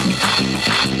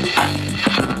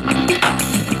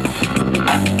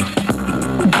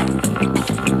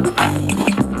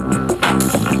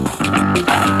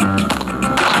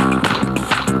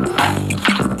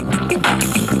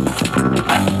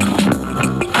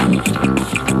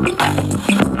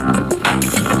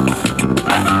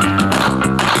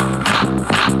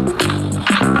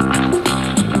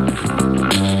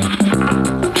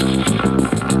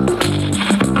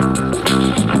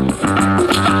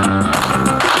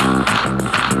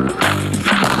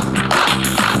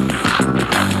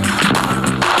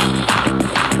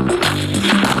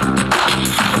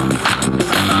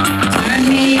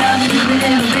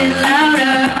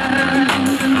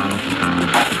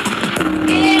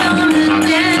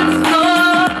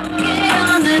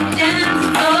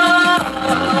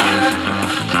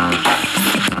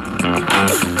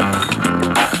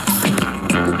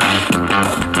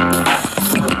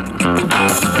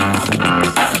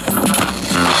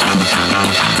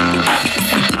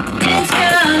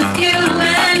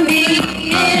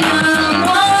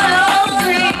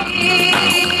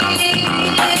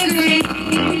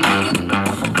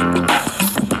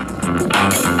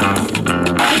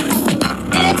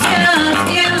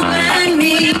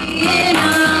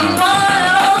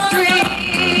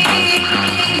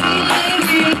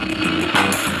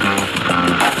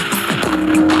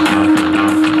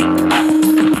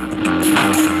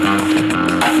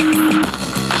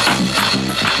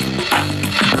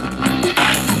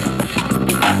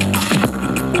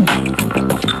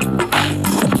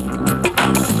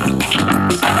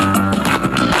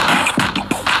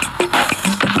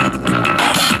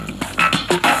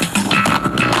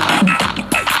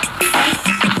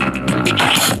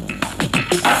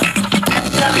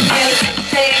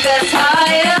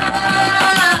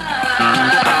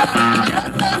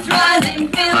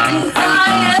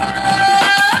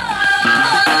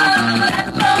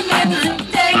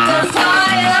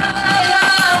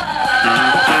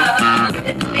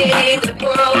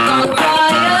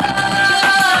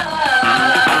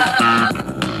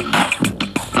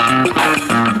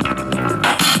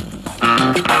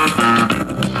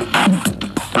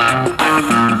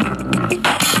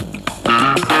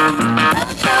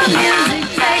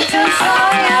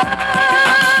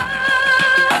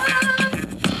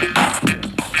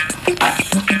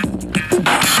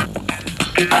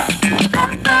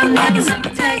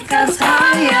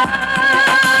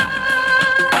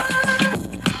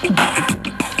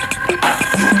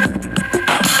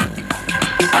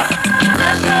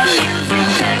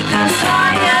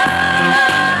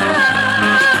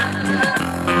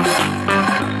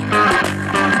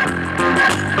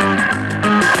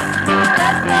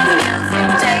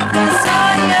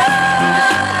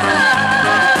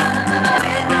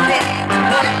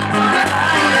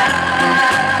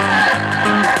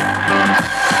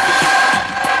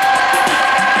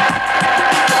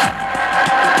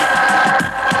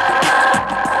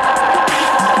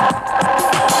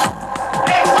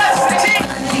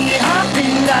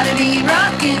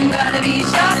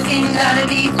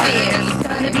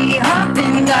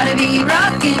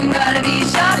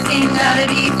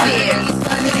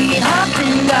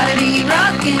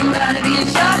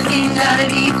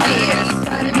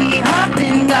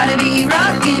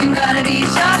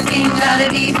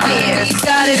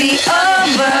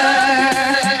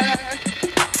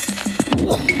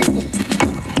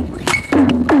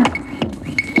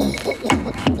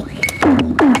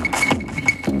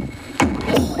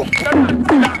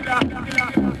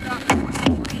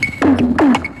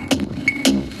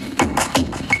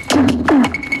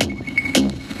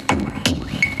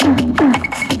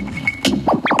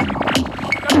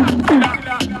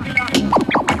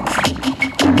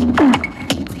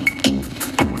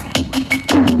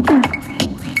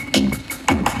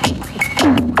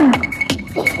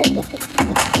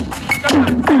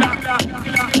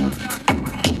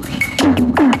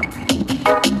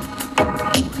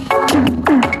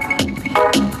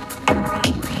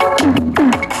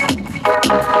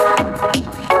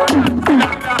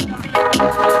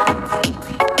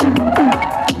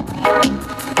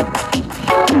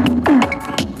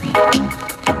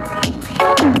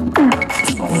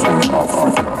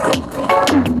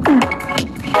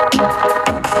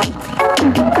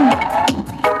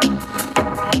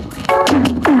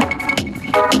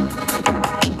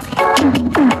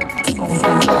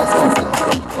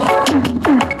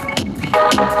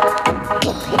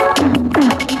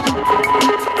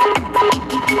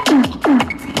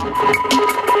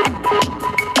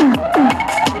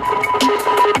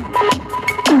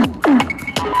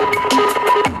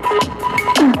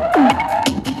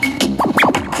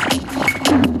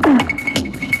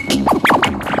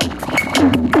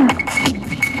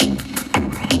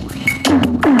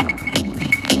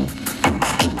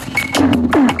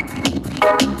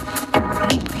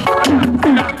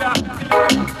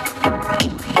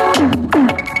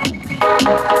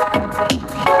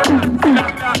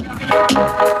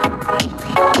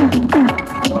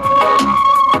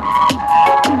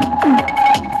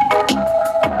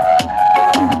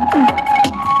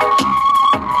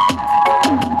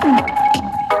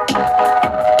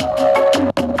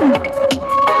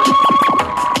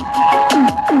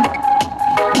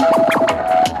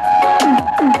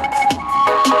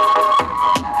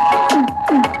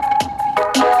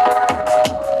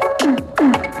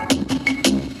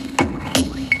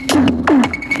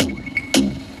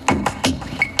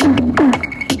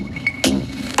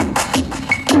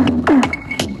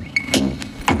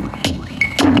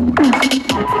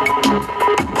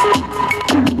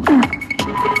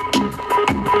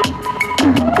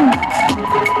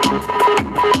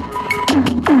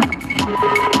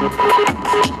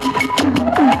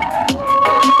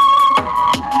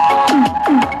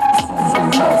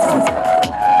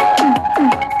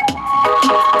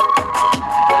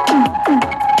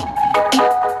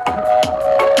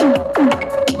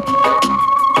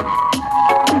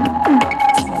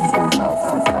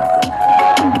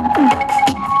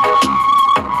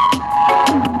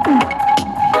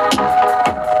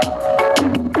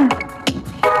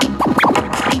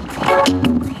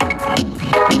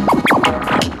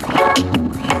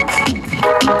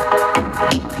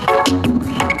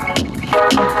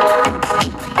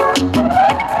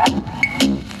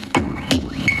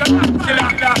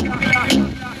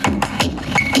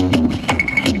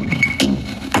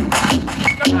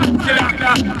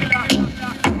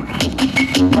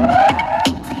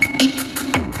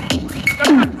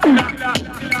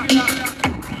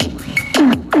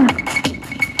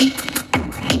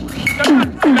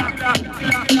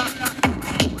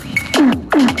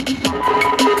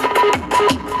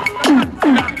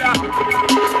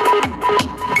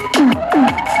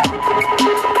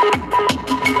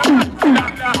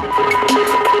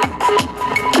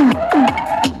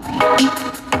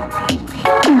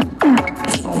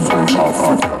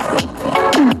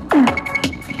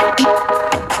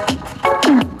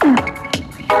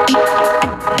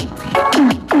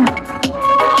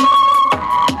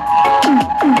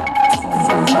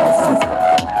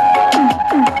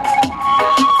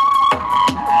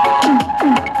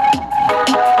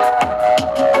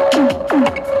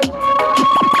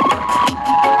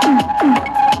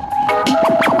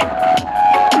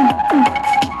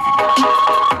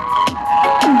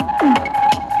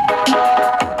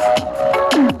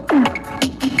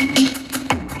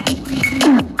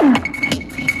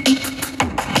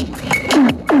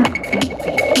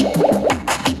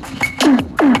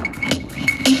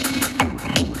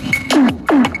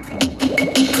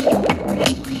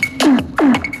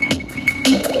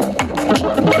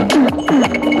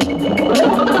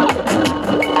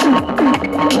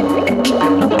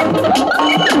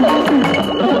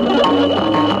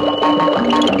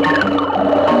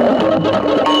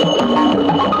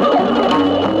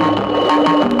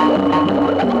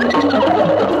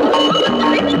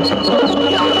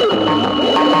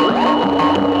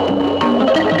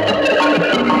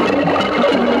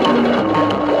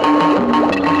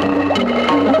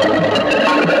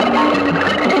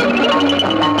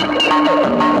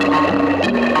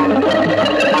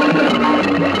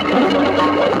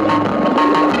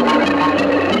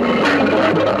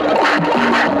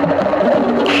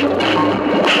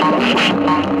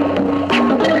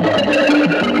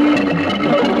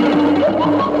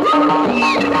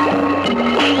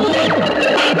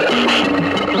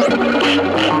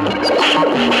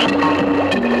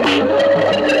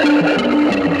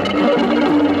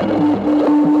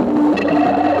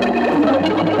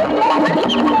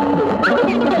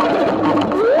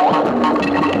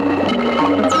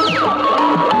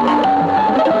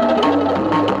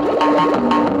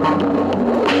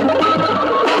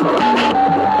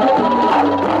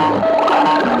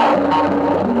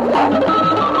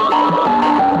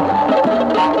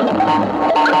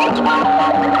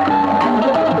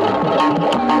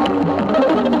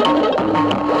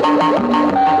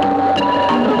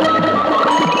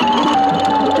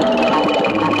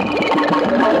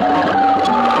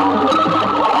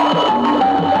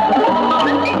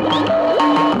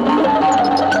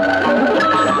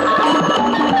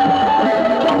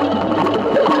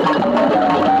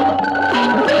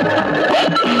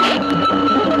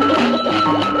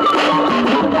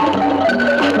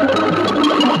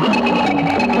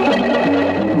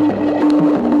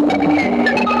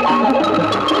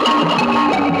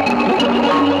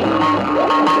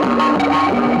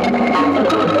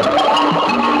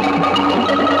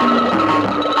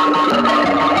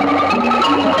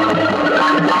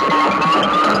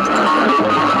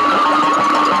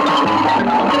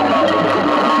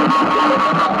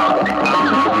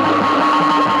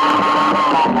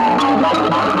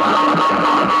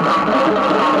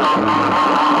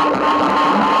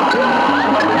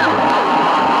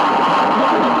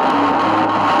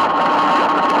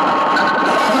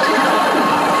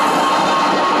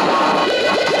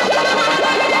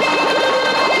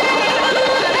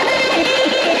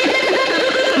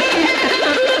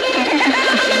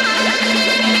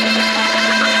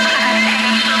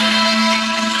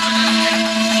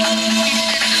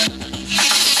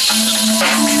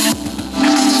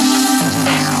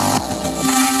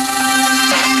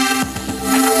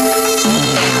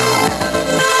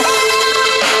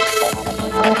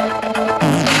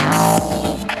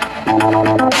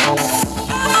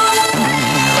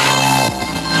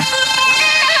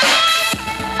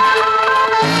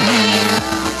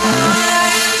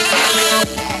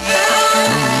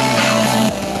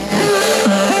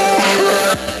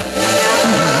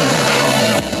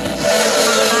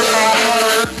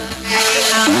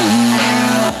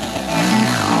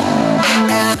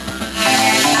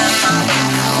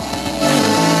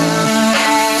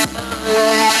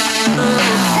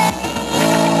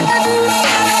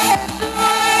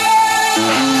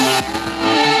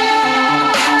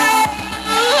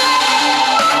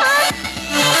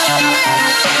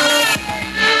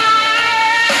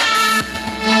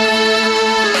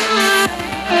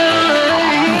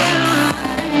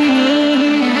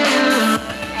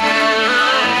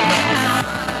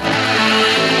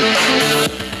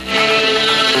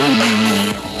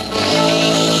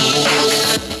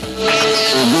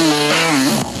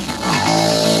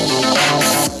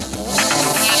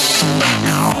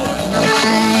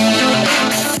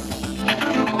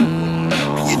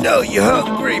 you're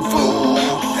hungry, fool.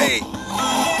 Hey,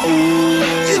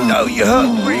 you know you're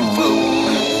hungry,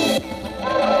 fool.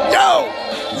 Yo,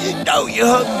 you know you're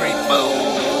hungry,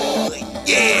 fool.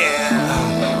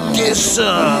 Yeah, get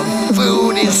some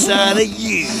food inside of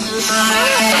you.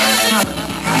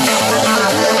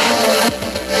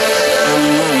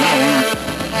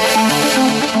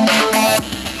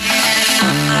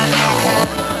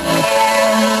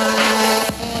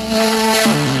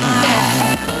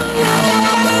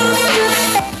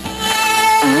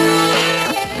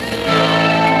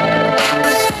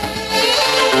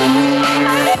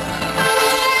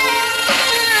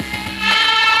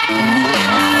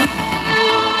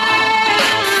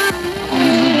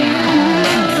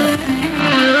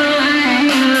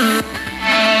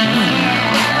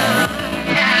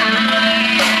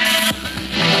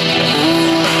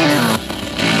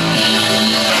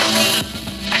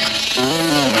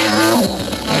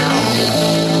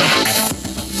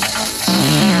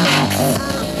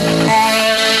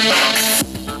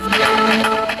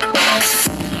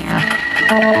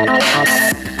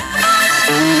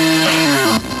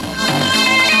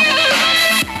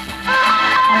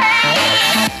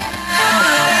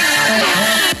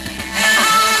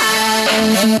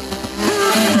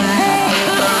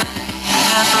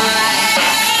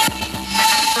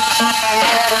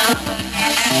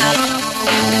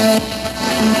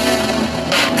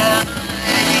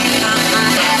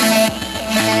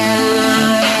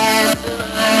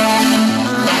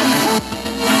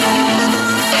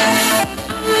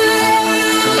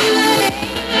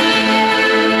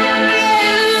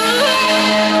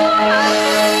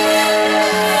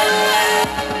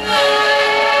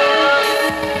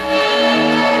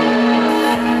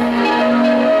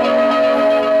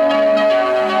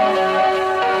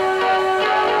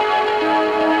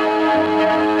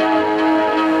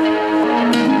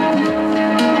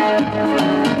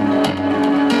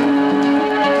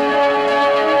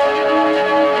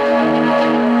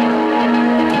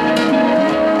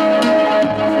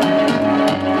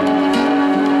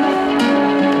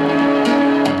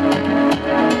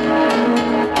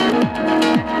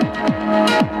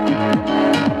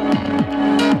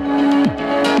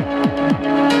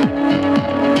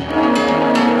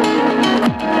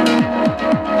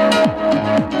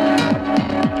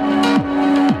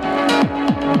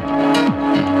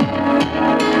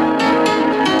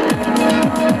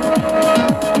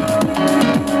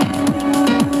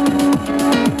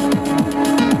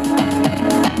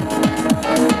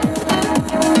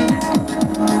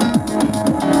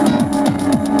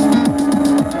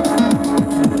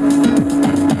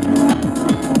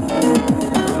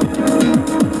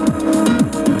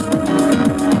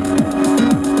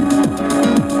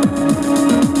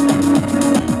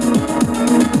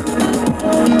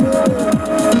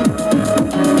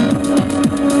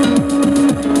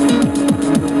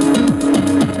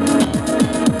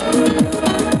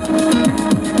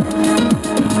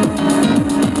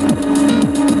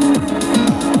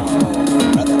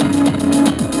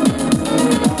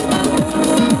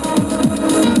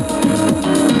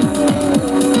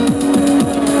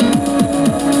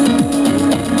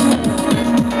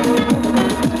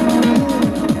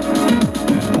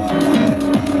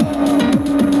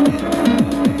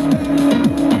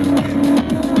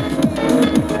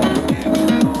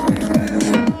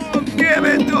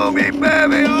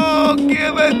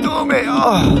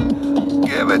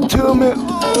 Give it to me.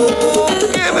 Oh,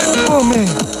 give it to me.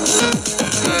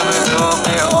 Give it to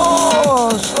me.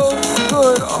 Oh, so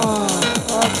good. Oh,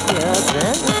 fuck yeah,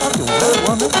 man. You fucking wet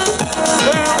woman.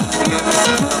 Damn, give it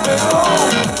to me.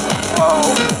 Oh,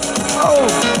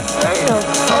 damn.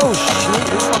 Oh, shit.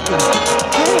 You fucking.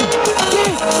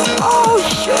 Oh,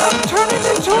 shit. I'm turning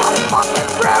into a fucking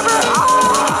grabber.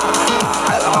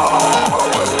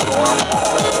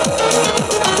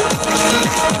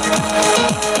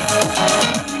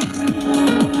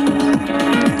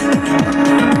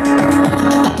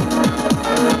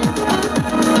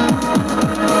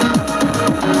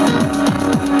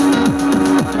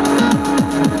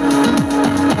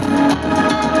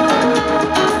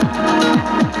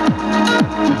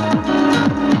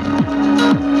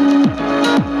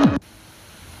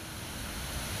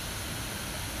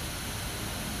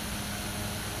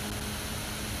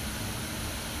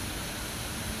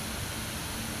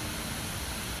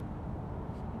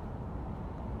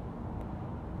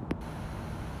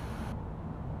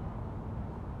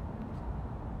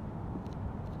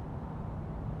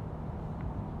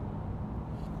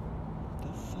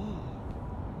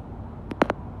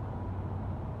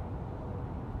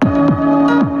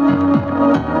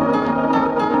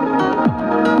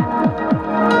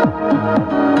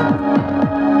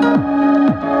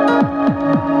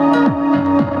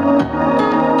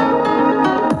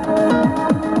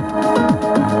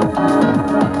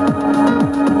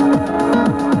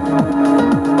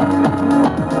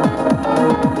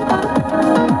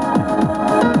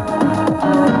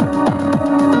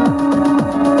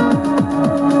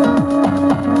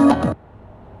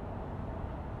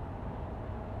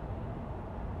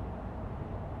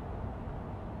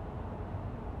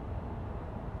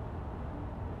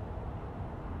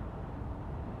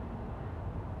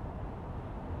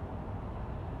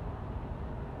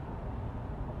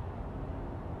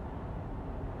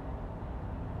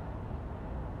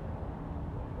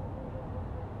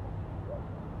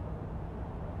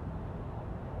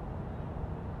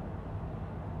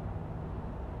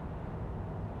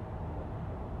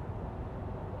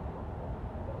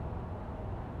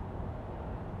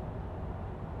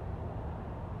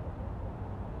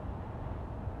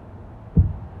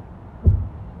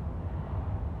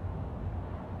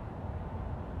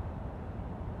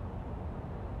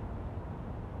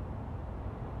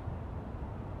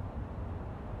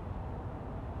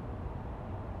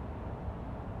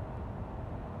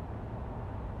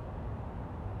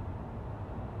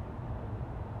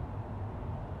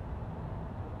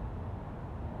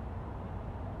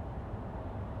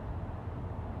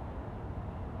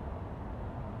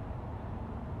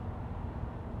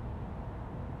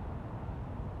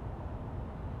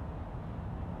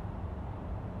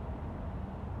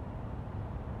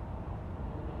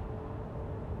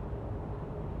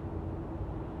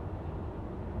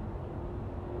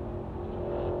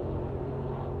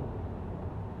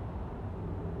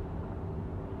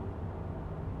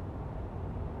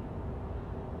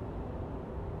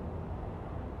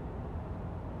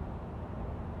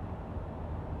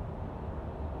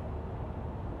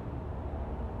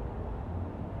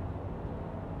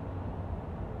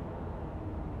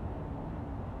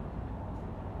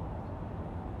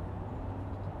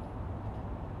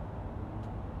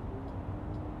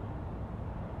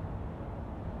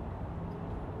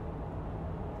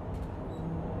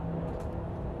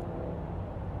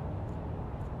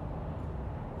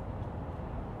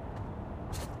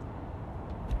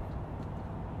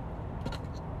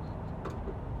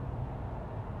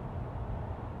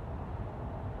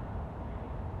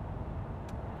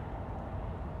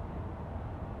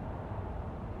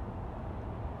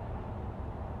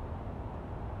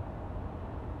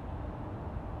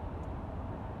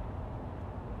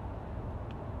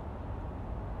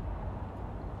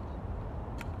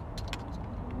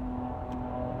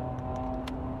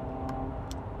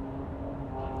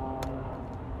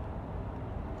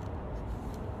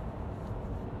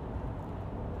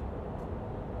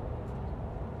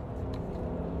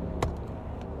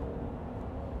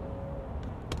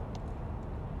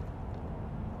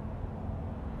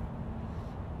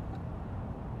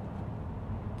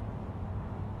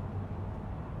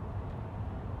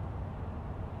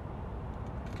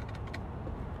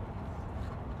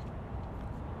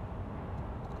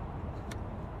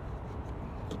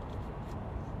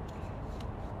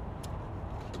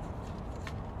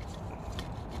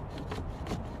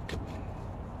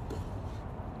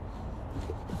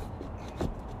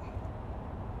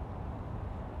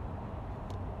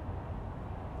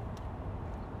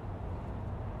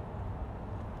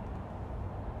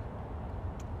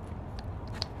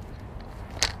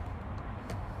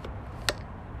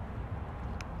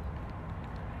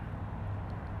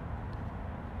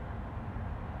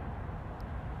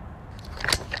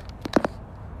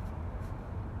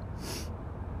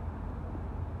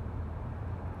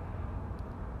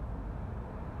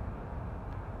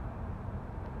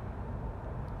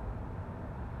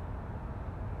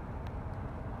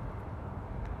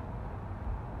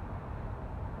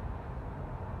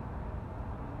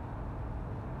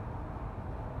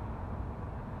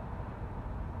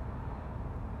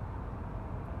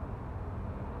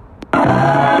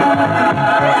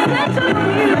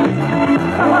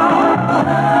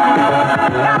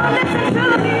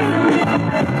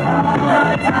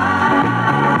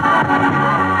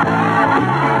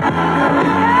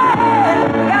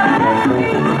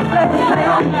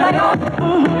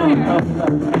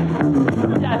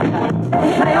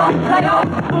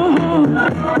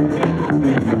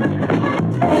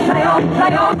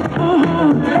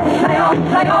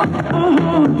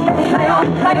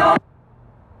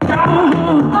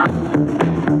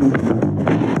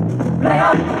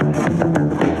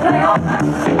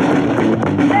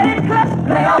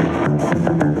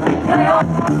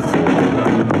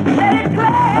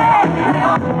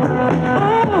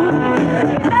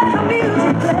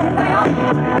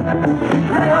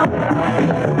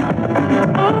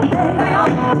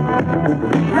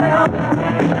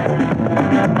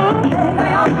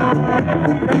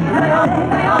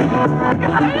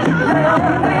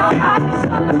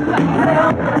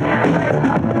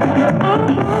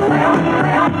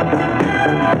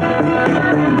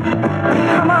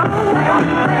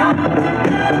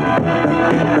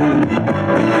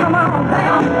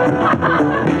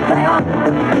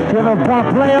 Give a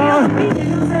pop play on.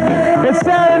 It's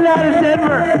Saturday night in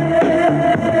Denver.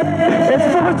 It's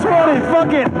 420.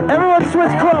 Fuck it. Everyone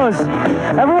switch clothes.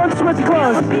 Everyone switch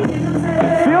clothes.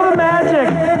 Feel the magic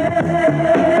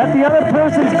that the other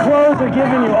person's clothes are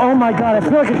giving you. Oh my God, I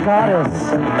feel like a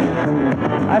goddess.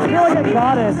 I feel like a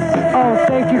goddess. Oh,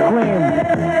 thank you, Queen.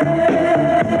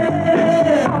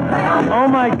 Oh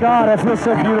my God, I feel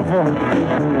so beautiful.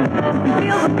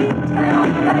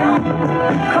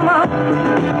 Come on,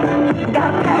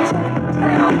 gotta catch it.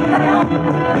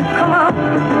 Come on,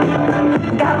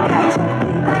 gotta catch it.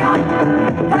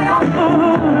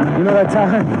 You know that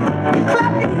time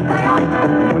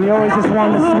when you always just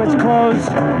wanted to switch clothes?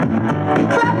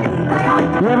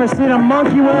 You ever seen a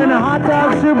monkey wearing a hot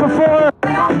dog suit before?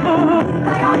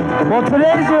 Well,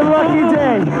 today's your lucky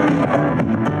day.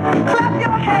 Clap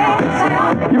your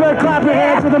hands. You better clap your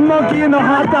hands for the monkey in the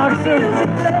hot dog suit.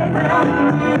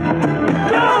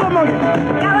 Get on the monkey.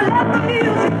 Gotta let the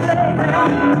music play.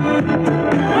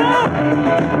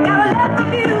 Gotta let the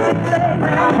music play.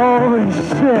 Holy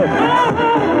shit.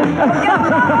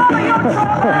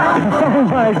 Oh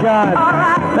my God.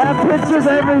 That picture's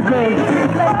everything.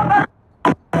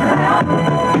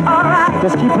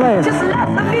 Just keep playing. Just let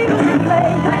the music play.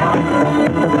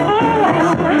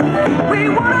 We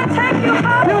wanna take you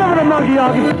high. Get over the monkey,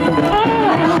 Augie.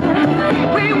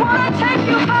 We wanna take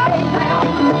you high.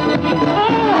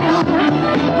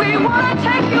 We wanna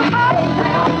take you high.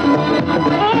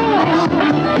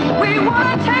 We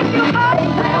wanna take you high.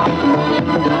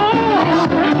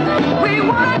 We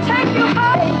wanna take you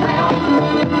high.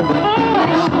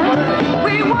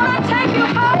 We wanna take you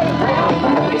high.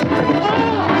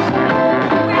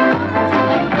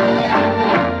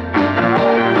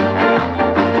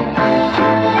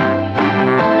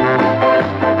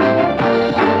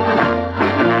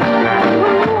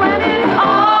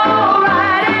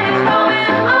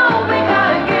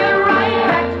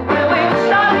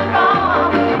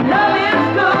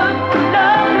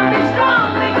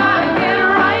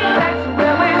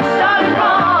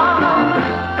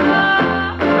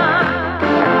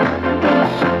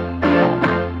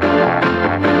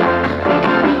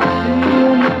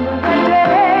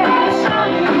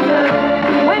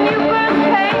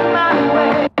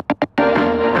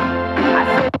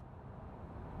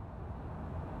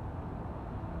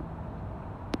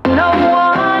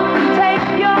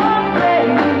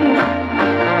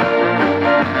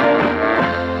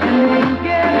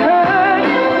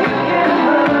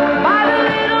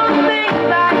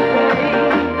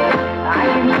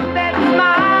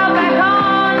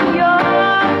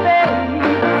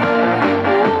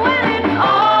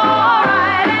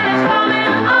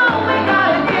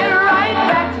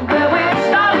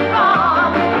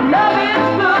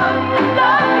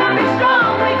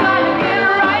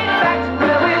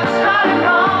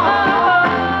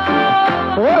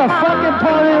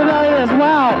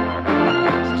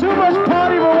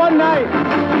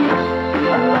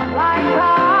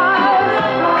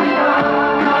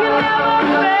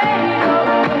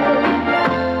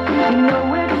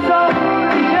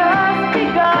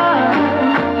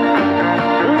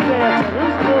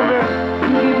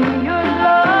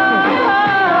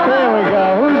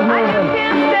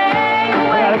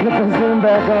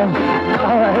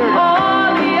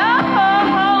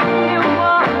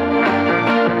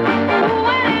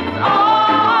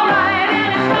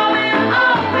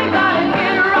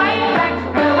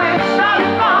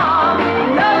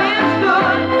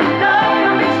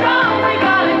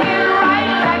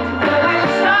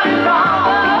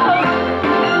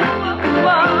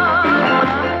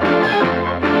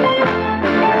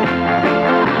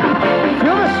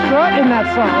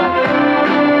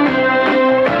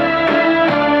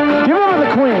 Give it to the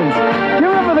Queens.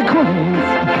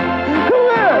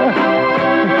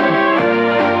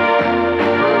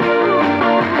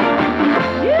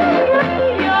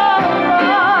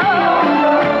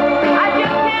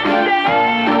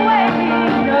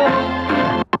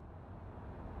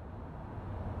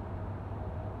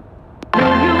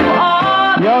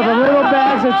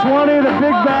 20, the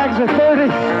big bags are 30.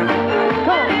 It's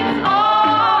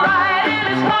alright and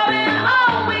it's coming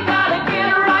on. We gotta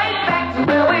get right back to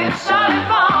where we started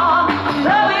from.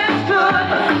 Love is good,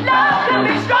 love can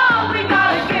be strong. We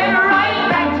gotta get right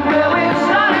back to where we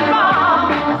started from.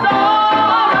 It's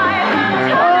alright and it's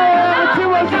coming on. Too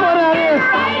much fun out here.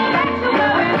 Right back to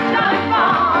where we started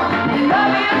from.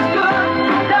 Love is good,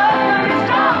 love can be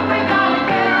strong. We gotta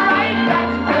get right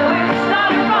back to where we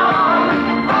started from.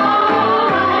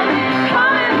 Alright,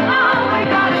 coming on. We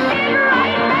gotta get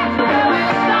right back to where we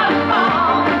started from.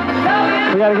 Love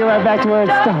is We gotta get right back to where it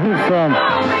started from.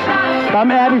 we gotta I'm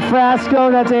Abby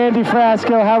Frasco, that's Andy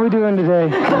Frasco. How we doing today?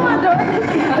 Come on,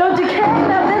 don't you care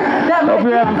nothing? That Hope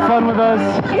you're having fun with us.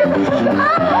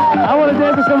 I want to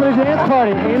dance with somebody's dance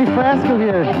party. Andy Frasco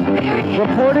here,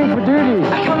 reporting for duty.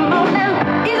 Come on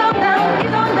now, he's on down,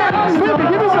 he's on down. Snoopy,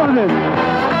 give me some of this.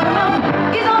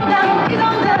 He's on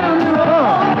down the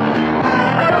road.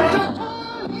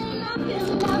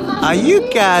 Are you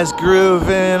guys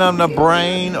grooving on the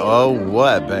brain? Oh,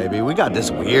 what, baby? We got this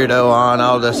weirdo on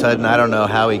all of a sudden. I don't know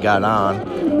how he got on,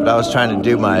 but I was trying to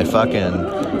do my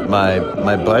fucking,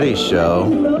 my buddy's show.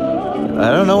 I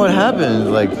don't know what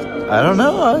happened. Like, I don't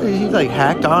know. He, like,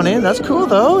 hacked on in. That's cool,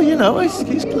 though. You know, he's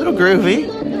a little groovy.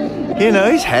 You know,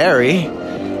 he's hairy.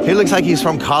 He looks like he's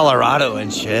from Colorado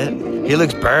and shit. He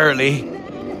looks burly.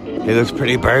 He looks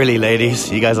pretty burly,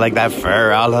 ladies. You guys like that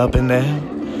fur all up in there?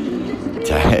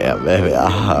 Damn, baby.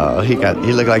 Oh, he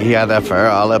looked like he had that fur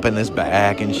all up in his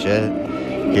back and shit.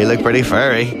 He looked pretty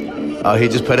furry. Oh, he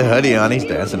just put a hoodie on. He's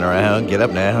dancing around. Get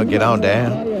up now. Get on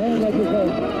down.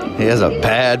 He has a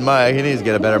bad mic. He needs to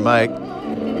get a better mic.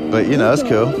 But, you know, it's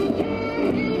cool.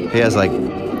 He has, like,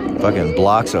 fucking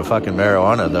blocks of fucking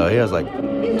marijuana, though. He has, like,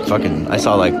 fucking... I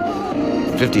saw, like,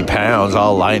 50 pounds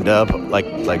all lined up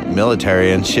like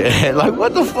military and shit. Like,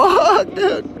 what the fuck,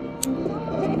 dude?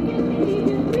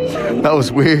 That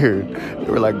was weird. They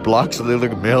were like blocks of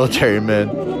little military men.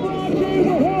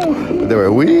 But they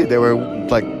were weed. They were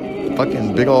like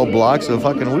fucking big old blocks of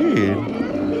fucking weed.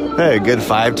 Hey, a good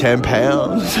 5-10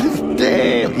 pounds.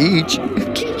 Damn, each.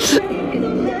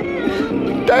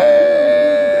 Damn!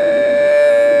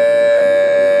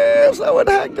 Someone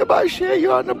hacked up my shit.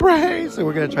 You're on the brain. So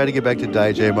we're going to try to get back to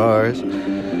DJ Mars.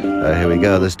 Here we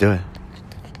go. Let's do it.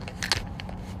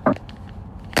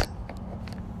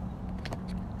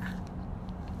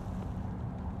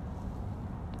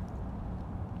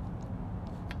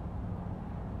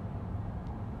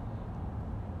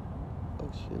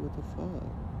 What the fuck?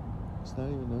 It's not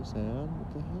even no sound? What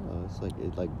the hell? It's like,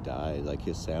 it like died. Like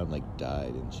his sound like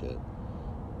died and shit.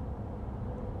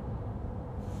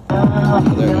 Oh,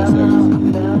 there it goes,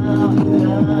 there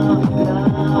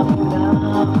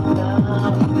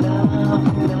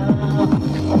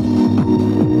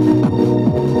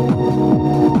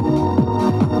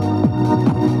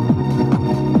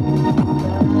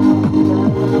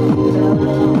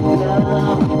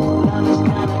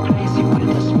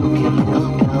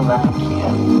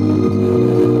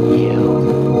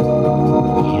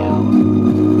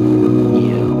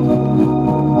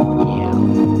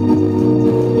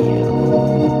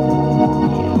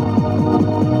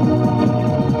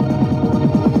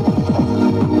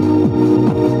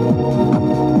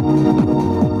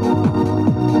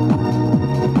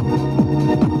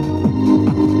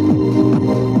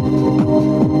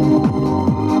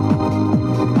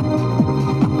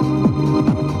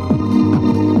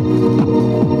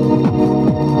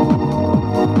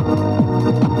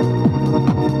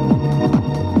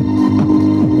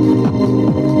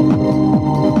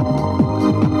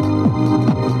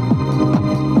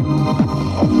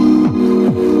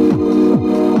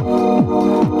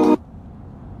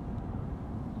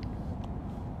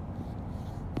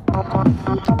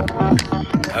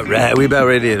All right, we about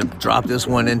ready to drop this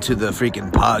one into the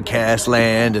freaking podcast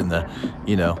land and the,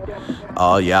 you know,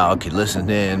 all y'all can listen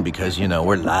in because, you know,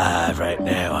 we're live right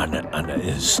now on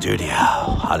the studio,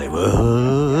 Hollywood,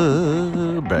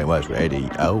 Brainwash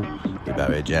Radio. We about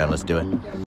ready to jam. Let's do it.